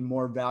arguably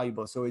more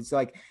valuable. So it's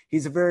like,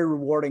 he's a very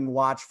rewarding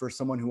watch for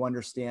someone who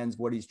understands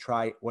what he's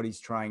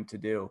trying to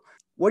do.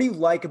 What do you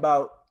like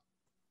about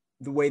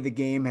the way the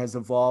game has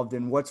evolved,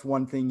 and what's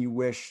one thing you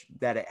wish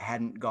that it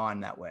hadn't gone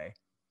that way?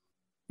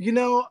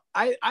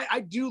 I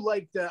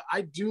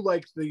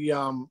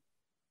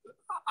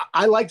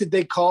like that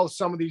they call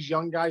some of these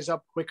young guys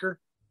up quicker,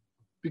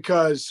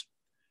 because,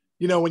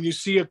 when you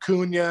see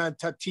Acuna and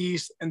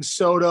Tatis and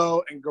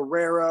Soto and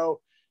Guerrero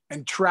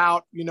and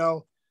Trout,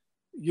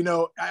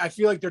 I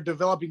feel like they're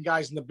developing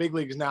guys in the big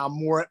leagues now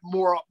more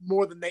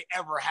than they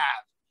ever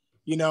have.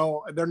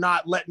 They're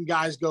not letting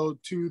guys go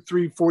 2,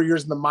 3, 4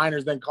 years in the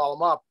minors, then call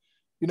them up.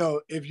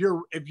 If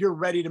you're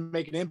ready to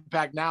make an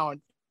impact now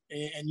and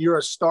you're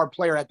a star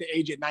player at the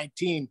age of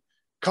 19,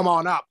 come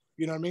on up.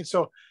 You know what I mean?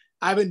 So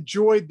I've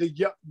enjoyed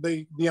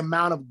the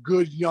amount of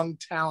good young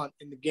talent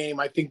in the game.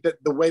 I think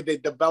that the way they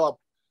develop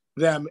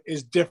them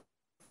is different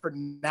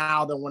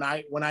now than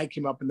when I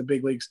came up in the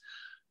big leagues.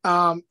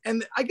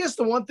 And I guess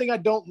the one thing I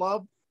don't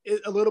love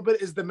a little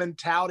bit is the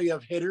mentality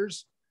of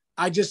hitters.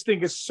 I just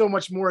think it's so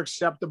much more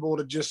acceptable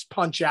to just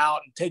punch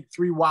out and take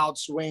 3 wild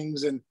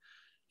swings and,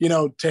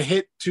 to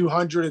hit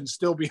 200 and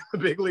still be in the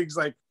big leagues,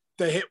 like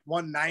to hit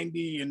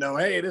 190,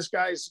 hey, this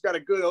guy's got a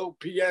good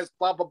OPS,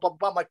 blah, blah, blah,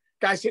 blah. Like,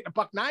 guy's hitting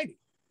 $190.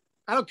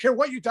 I don't care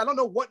what I don't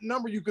know what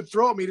number you could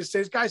throw at me to say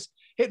this guy's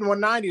hitting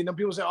 190. And then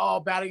people say, oh,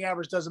 batting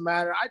average doesn't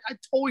matter. I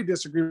totally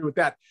disagree with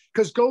that,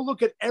 because go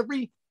look at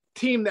every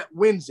team that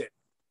wins it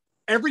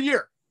every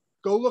year.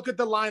 Go look at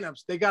the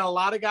lineups. They got a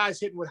lot of guys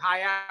hitting with high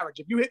average.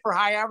 If you hit for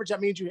high average,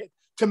 that means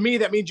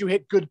that means you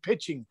hit good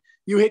pitching.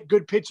 You hit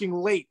good pitching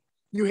late.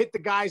 You hit the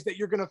guys that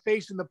you're going to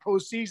face in the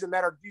postseason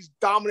that are these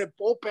dominant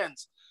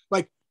bullpens.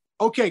 Like,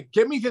 okay,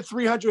 get me the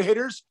 300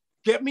 hitters.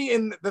 Get me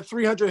in the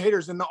 300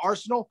 hitters in the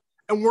arsenal,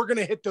 and we're going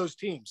to hit those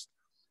teams.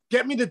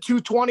 Get me the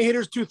 220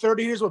 hitters,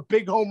 230 hitters with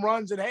big home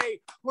runs, and hey,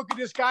 look at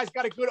this guy's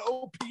got a good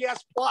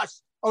OPS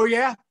plus. Oh,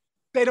 yeah?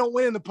 They don't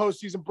win in the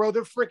postseason, bro.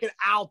 They're freaking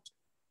out.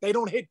 They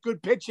don't hit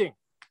good pitching.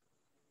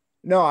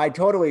 No, I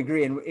totally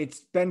agree. And it's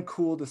been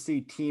cool to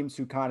see teams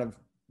who kind of,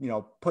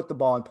 put the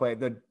ball in play.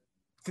 The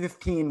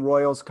 15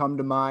 Royals come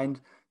to mind.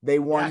 They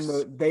won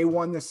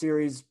the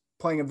series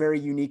playing a very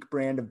unique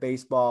brand of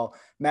baseball,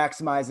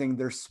 maximizing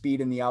their speed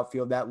in the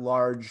outfield, that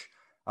large,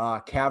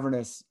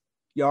 cavernous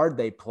yard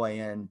they play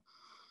in.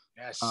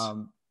 Yes.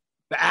 The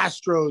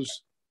Astros.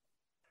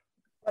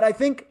 But I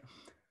think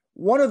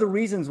one of the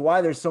reasons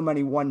why there's so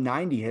many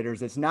 190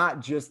 hitters, it's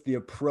not just the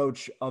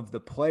approach of the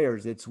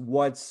players, it's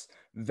what's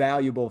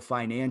valuable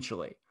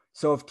financially.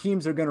 So if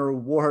teams are going to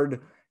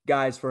reward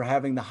guys for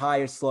having the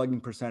highest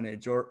slugging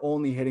percentage or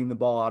only hitting the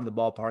ball out of the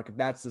ballpark, if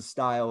that's the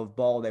style of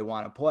ball they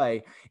want to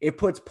play, it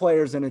puts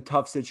players in a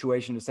tough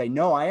situation to say,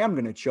 no, I am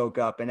going to choke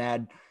up and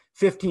add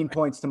 15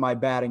 points to my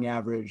batting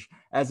average,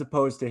 as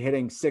opposed to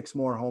hitting 6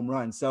 more home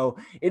runs. So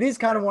it is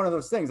kind of one of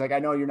those things. Like, I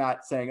know you're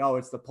not saying, oh,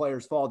 it's the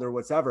player's fault or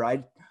whatever.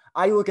 I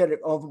I look at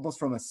it almost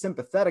from a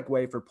sympathetic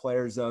way for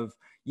players of,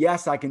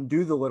 yes, I can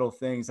do the little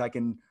things. I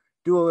can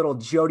do a little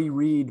Jody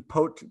Reed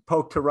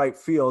poke to right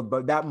field,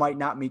 but that might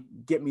not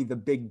get me the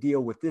big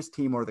deal with this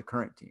team or the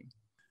current team.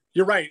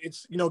 You're right.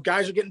 It's,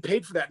 guys are getting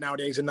paid for that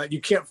nowadays, and that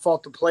you can't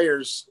fault the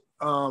players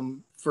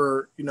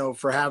for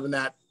having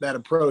that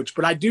approach.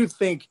 But I do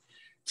think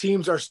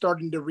teams are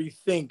starting to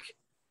rethink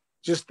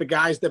just the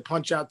guys that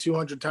punch out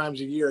 200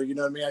 times a year. You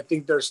know what I mean? I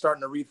think they're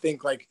starting to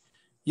rethink, like,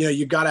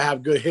 you got to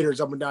have good hitters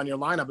up and down your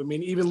lineup. I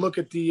mean, even look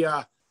at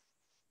the,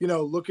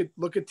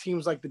 look at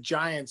teams like the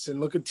Giants, and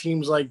look at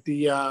teams like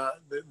the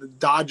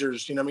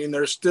Dodgers. You know what I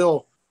mean?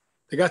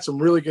 They got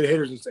some really good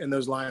hitters in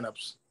those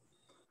lineups.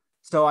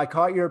 So I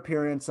caught your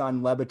appearance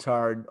on Le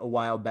Batard a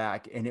while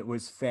back, and it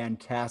was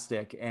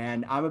fantastic.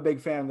 And I'm a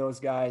big fan of those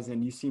guys,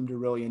 and you seem to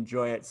really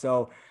enjoy it.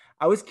 So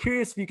I was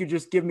curious if you could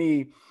just give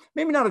me,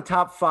 maybe not a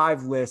top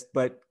 5 list,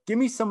 but give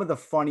me some of the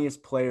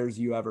funniest players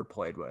you ever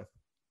played with.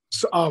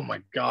 So, oh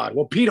my God.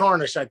 Well, Pete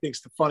Harnisch, I think,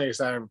 is the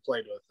funniest I ever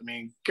played with. I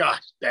mean,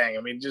 gosh dang.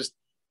 I mean, just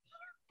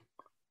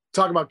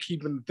talk about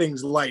keeping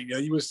things light.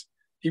 He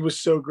was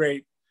so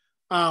great.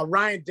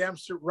 Ryan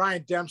Dempster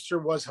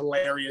was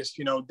hilarious.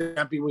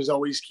 Dempy was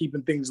always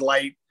keeping things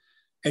light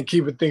and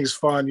keeping things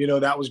fun.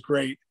 That was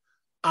great.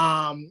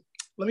 Let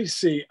me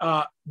see.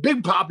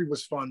 Big Poppy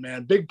was fun,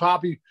 man. Big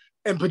Poppy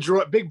and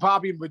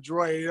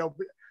Pedroia.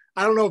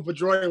 I don't know if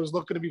Pedroia was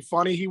looking to be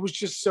funny. He was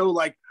just so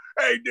like,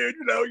 hey, dude,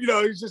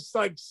 he's just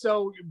like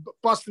so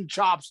busting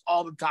chops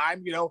all the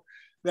time.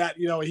 That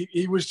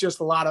he was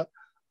just a lot of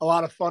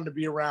fun to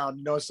be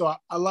around. So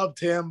I loved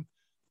him.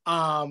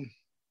 God,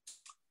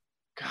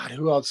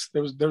 who else?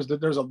 There's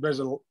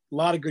a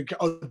lot of good.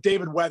 Oh,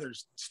 David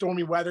Weathers,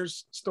 Stormy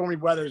Weathers. Stormy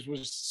Weathers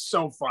was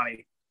so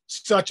funny,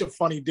 such a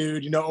funny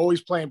dude.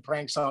 Always playing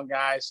pranks on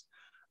guys.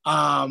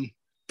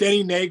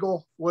 Denny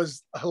Nagel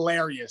was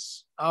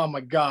hilarious. Oh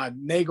my God,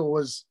 Nagel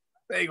was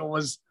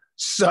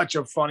such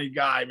a funny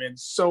guy, man.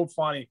 So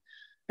funny,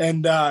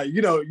 and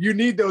you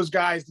need those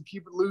guys to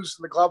keep it loose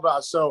in the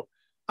clubhouse. So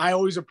I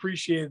always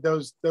appreciated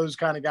those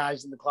kind of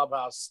guys in the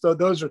clubhouse. So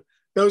those are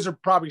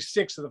probably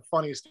 6 of the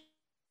funniest.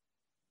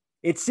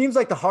 It seems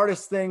like the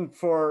hardest thing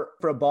for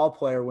a ball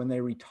player when they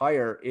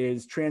retire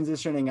is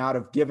transitioning out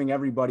of giving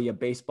everybody a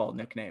baseball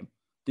nickname.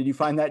 Did you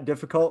find that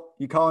difficult?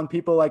 You calling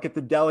people like at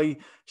the deli,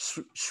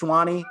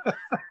 Schwani,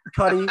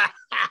 Cuddy?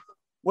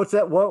 What's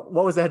that? What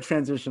was that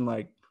transition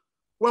like?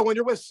 Well, when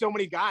you're with so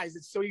many guys,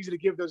 it's so easy to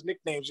give those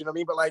nicknames, you know what I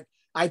mean? But like,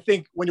 I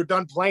think when you're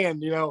done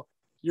playing,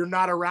 you're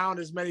not around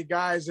as many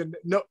guys, and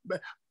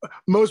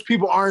most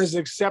people aren't as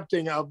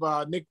accepting of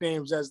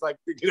nicknames as like,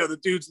 the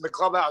dudes in the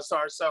clubhouse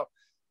are. So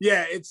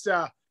yeah, it's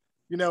the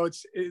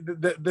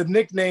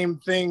nickname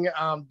thing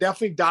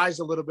definitely dies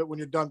a little bit when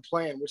you're done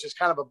playing, which is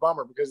kind of a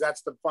bummer, because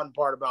that's the fun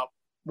part about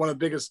one of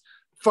the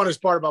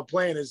funnest part about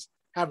playing is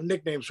having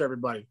nicknames for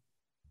everybody.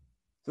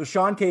 So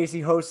Sean Casey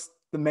hosts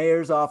the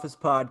Mayor's Office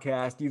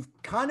podcast. You've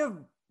kind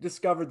of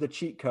discovered the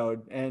cheat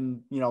code,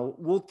 and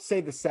we'll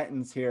say the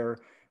sentence here.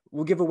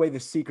 We'll give away the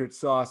secret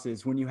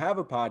sauces. When you have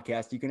a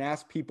podcast, you can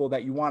ask people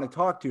that you want to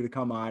talk to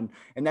come on,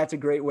 and that's a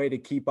great way to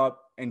keep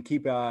up and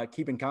keep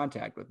in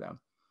contact with them.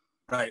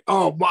 Right.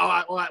 Oh,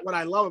 what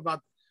I love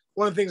about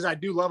one of the things I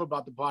do love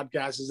about the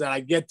podcast is that I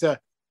get to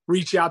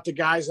reach out to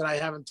guys that I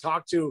haven't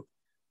talked to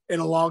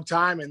in a long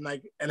time, and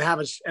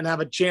have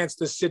a chance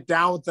to sit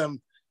down with them,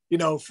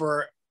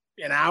 for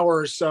an hour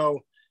or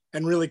so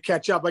and really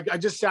catch up. Like I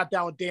just sat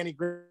down with Danny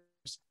Graves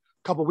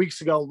a couple of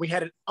weeks ago, and we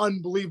had an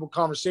unbelievable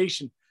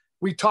conversation.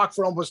 We talked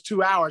for almost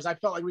 2 hours. I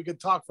felt like we could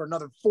talk for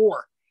another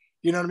 4,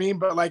 you know what I mean?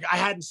 But like I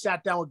hadn't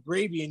sat down with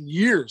Gravy in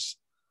years,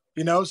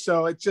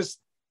 so it's just,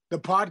 the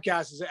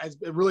podcast has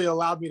really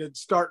allowed me to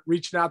start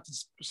reaching out to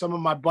some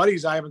of my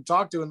buddies I haven't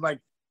talked to and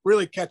like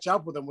really catch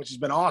up with them, which has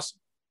been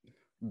awesome.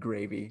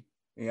 Gravy.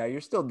 Yeah,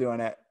 you're still doing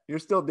it. You're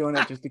still doing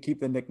it just to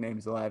keep the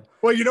nicknames alive.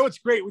 Well, what's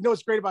great? We know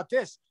what's great about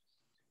this.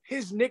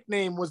 His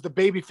nickname was the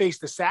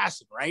Baby-Faced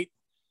Assassin, right?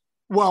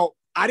 Well,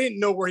 I didn't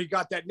know where he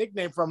got that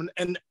nickname from.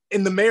 And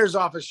in the Mayor's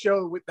Office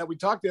show that we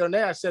talked the other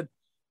day, I said,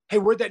 hey,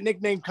 where'd that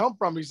nickname come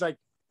from? He's like,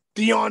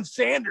 Deion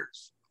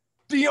Sanders.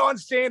 Deion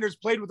Sanders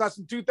played with us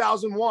in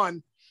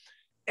 2001.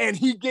 And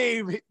he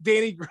gave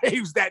Danny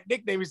Graves that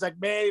nickname. He's like,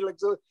 man,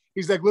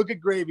 he's like, look at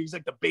Gravy. He's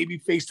like the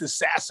baby-faced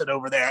assassin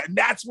over there. And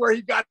that's where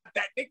he got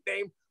that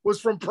nickname,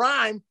 was from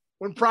Prime,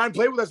 when Prime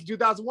played with us in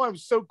 2001. It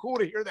was so cool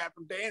to hear that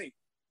from Danny.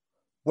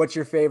 What's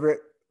your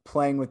favorite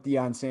playing with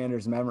Deion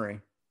Sanders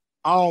memory?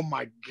 Oh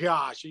my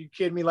gosh. Are you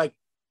kidding me? Like,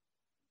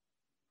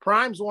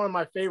 Prime's one of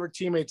my favorite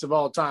teammates of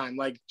all time.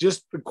 Like,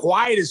 just the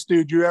quietest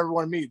dude you ever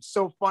want to meet. It's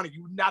so funny.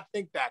 You would not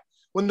think that.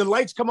 When the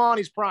lights come on,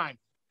 he's Prime.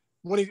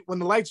 When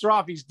the lights are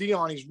off, he's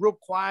Deion. He's real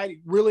quiet,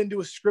 real into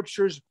his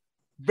scriptures,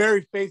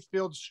 very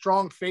faith-filled,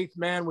 strong faith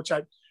man, which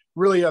I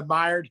really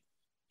admired.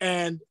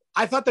 And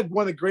I thought that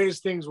one of the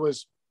greatest things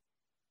was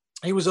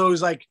he was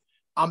always like,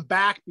 I'm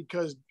back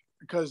because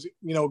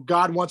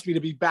God wants me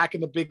to be back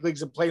in the big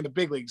leagues and play in the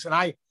big leagues.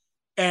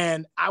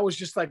 And I was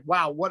just like,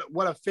 wow,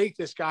 what a faith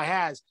this guy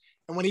has.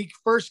 And when he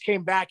first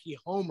came back, he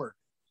homered.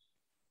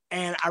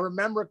 And I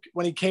remember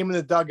when he came in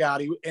the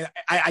dugout,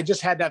 I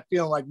just had that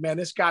feeling like, man,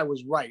 this guy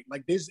was right.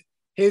 Like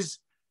his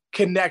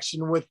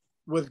connection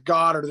with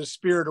God or the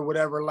Spirit or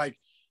whatever, like,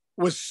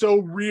 was so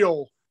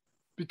real,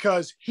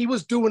 because he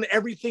was doing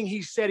everything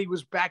he said he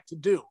was back to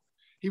do.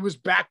 He was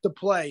back to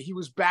play. He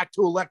was back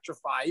to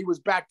electrify. He was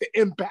back to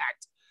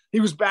impact. He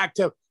was back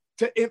to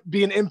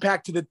be an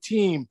impact to the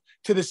team,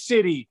 to the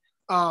city.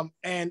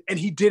 And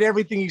he did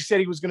everything he said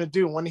he was going to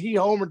do. When he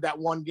homered that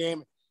one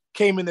game,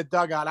 came in the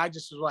dugout, I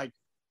just was like,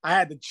 I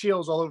had the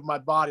chills all over my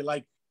body,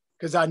 like,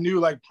 because I knew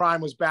like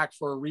Prime was back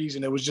for a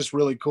reason. It was just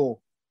really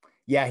cool.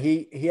 Yeah,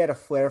 he had a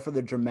flair for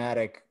the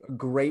dramatic,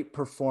 great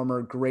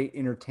performer, great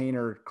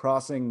entertainer,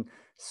 crossing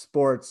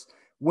sports.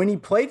 When he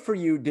played for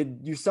you, did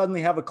you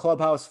suddenly have a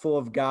clubhouse full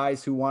of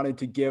guys who wanted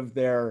to give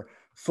their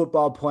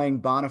football playing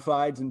bona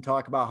fides and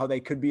talk about how they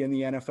could be in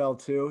the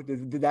NFL too?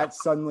 Did that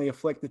suddenly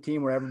afflict the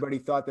team where everybody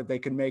thought that they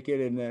could make it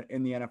in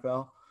the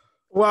NFL?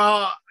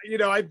 Well,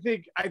 I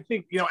think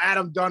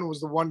Adam Dunn was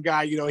the one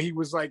guy. He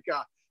was like,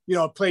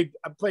 I played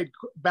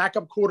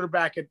backup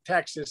quarterback at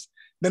Texas.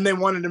 Then they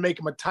wanted to make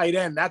him a tight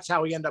end. That's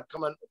how he ended up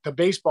coming to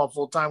baseball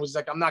full time. Was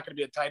like, I'm not going to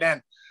be a tight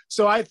end.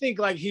 So I think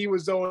like he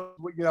was always,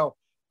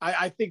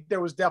 I think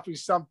there was definitely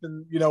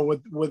something,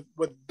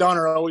 with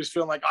Dunner always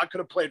feeling like I could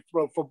have played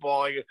pro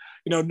football,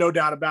 no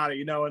doubt about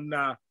it,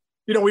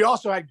 and we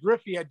also had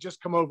Griffey had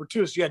just come over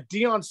too. So you had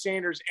Deion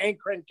Sanders and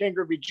Ken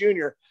Griffey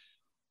Jr.,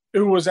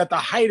 who was at the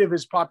height of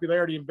his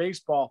popularity in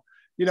baseball,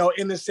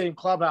 in the same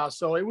clubhouse.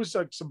 So it was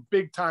like some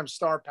big time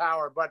star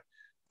power. But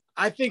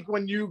I think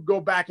when you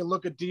go back and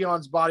look at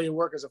Deion's body of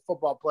work as a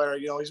football player,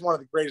 he's one of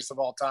the greatest of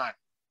all time.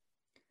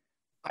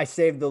 I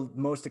saved the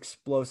most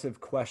explosive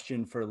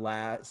question for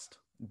last.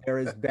 There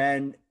has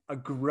been a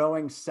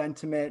growing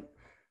sentiment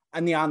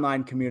in the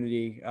online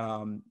community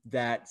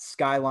that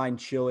Skyline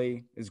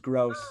chili is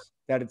gross,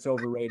 that it's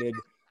overrated.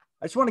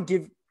 I just want to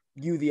give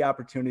you the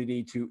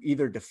opportunity to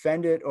either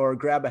defend it or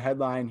grab a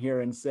headline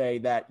here and say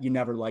that you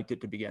never liked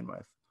it to begin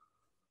with.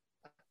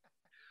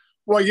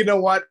 Well, you know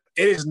what?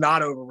 It is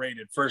not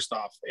overrated. First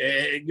off,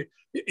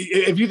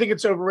 if you think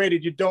it's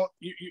overrated,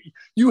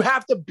 you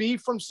have to be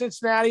from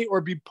Cincinnati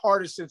or be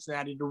part of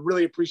Cincinnati to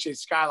really appreciate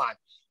Skyline,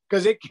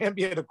 because it can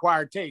be an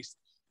acquired taste.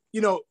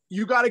 You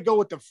got to go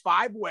with the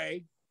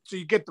 5-way. So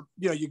you get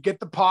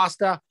the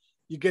pasta,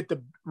 you get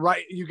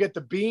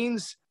the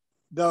beans,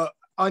 the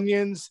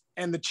onions,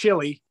 and the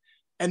chili,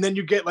 and then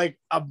you get like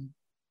a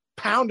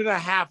pound and a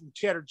half of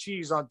cheddar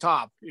cheese on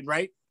top.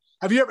 Right?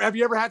 Have you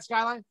ever had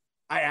Skyline?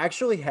 I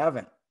actually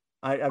haven't.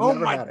 I've never had it. Oh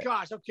my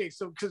gosh. Okay.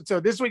 So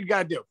this is what you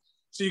got to do.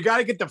 So you got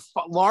to get the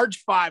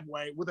large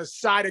 5-way with a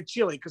side of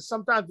chili, because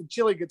sometimes the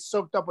chili gets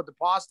soaked up with the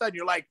pasta and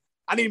you're like,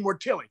 I need more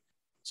chili.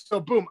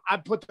 So boom,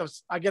 I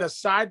get a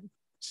side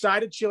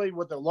of chili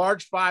with a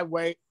large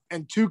 5-way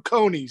and 2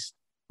 conies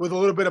with a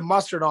little bit of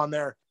mustard on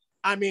there.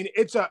 I mean,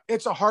 it's a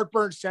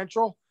heartburn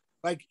central.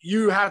 Like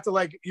you have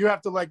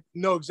to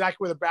know exactly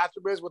where the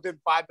bathroom is within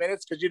 5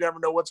 minutes, because you never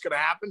know what's going to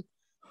happen.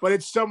 But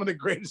it's some of the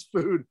greatest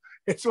food.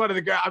 It's one of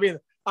the, I mean,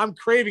 I'm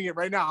craving it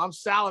right now. I'm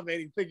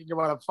salivating thinking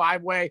about a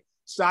 5-way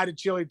side of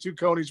chili, 2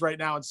 conies right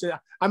now. And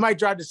I might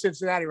drive to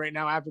Cincinnati right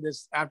now after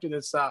this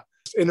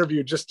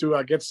interview just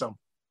to get some.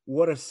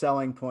 What a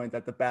selling point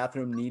that the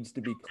bathroom needs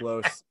to be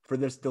close for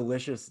this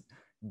delicious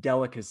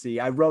delicacy.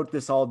 I wrote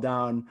this all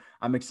down.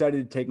 I'm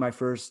excited to take my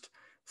first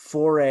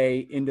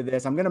foray into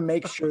this. I'm going to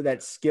make sure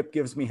that Skip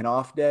gives me an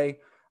off day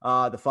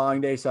the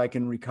following day so I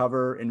can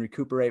recover and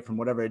recuperate from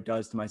whatever it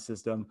does to my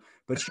system.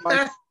 But Sean,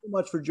 thank you so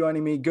much for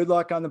joining me. Good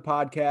luck on the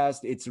podcast.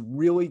 It's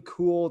really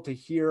cool to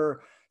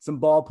hear some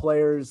ball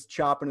players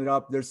chopping it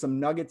up. There's some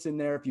nuggets in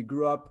there. If you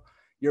grew up,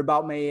 you're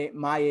about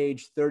my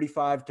age,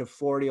 35 to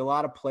 40, a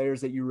lot of players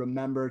that you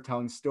remember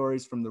telling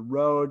stories from the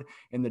road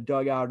and the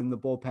dugout and the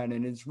bullpen.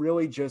 And it's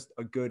really just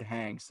a good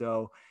hang.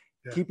 So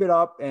keep it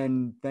up.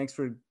 And thanks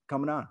for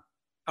coming on.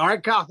 All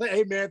right, Kyle.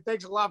 Hey man,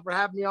 thanks a lot for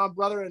having me on,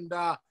 brother. And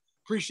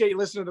appreciate you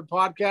listening to the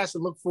podcast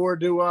and look forward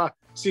to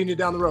seeing you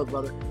down the road,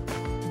 brother.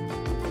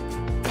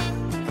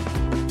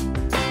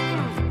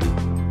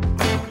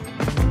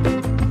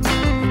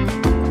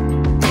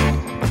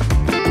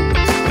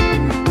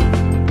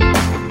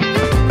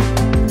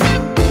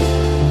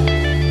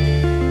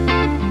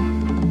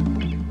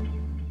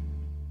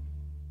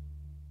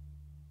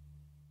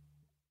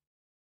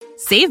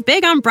 Save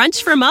big on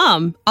brunch for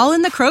mom, all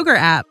in the Kroger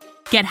app.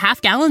 Get half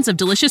gallons of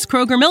delicious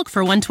Kroger milk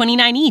for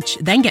 $1.29 each.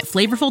 Then get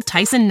flavorful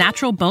Tyson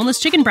natural boneless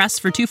chicken breasts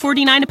for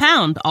 $2.49 a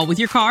pound, all with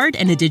your card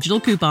and a digital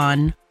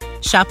coupon.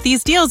 Shop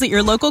these deals at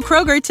your local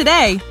Kroger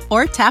today,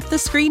 or tap the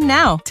screen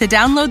now to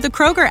download the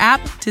Kroger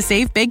app to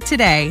save big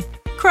today.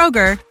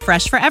 Kroger,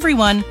 fresh for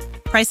everyone.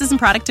 Prices and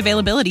product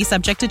availability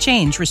subject to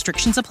change.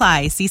 Restrictions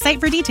apply. See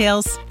site for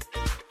details.